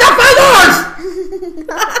 Pluck the feathers!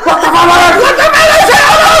 Pluck the feathers! Pluck the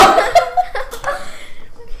feathers!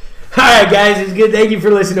 Alright, guys, it's good. Thank you for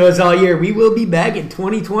listening to us all year. We will be back in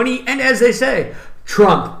 2020, and as they say,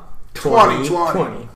 Trump 2020.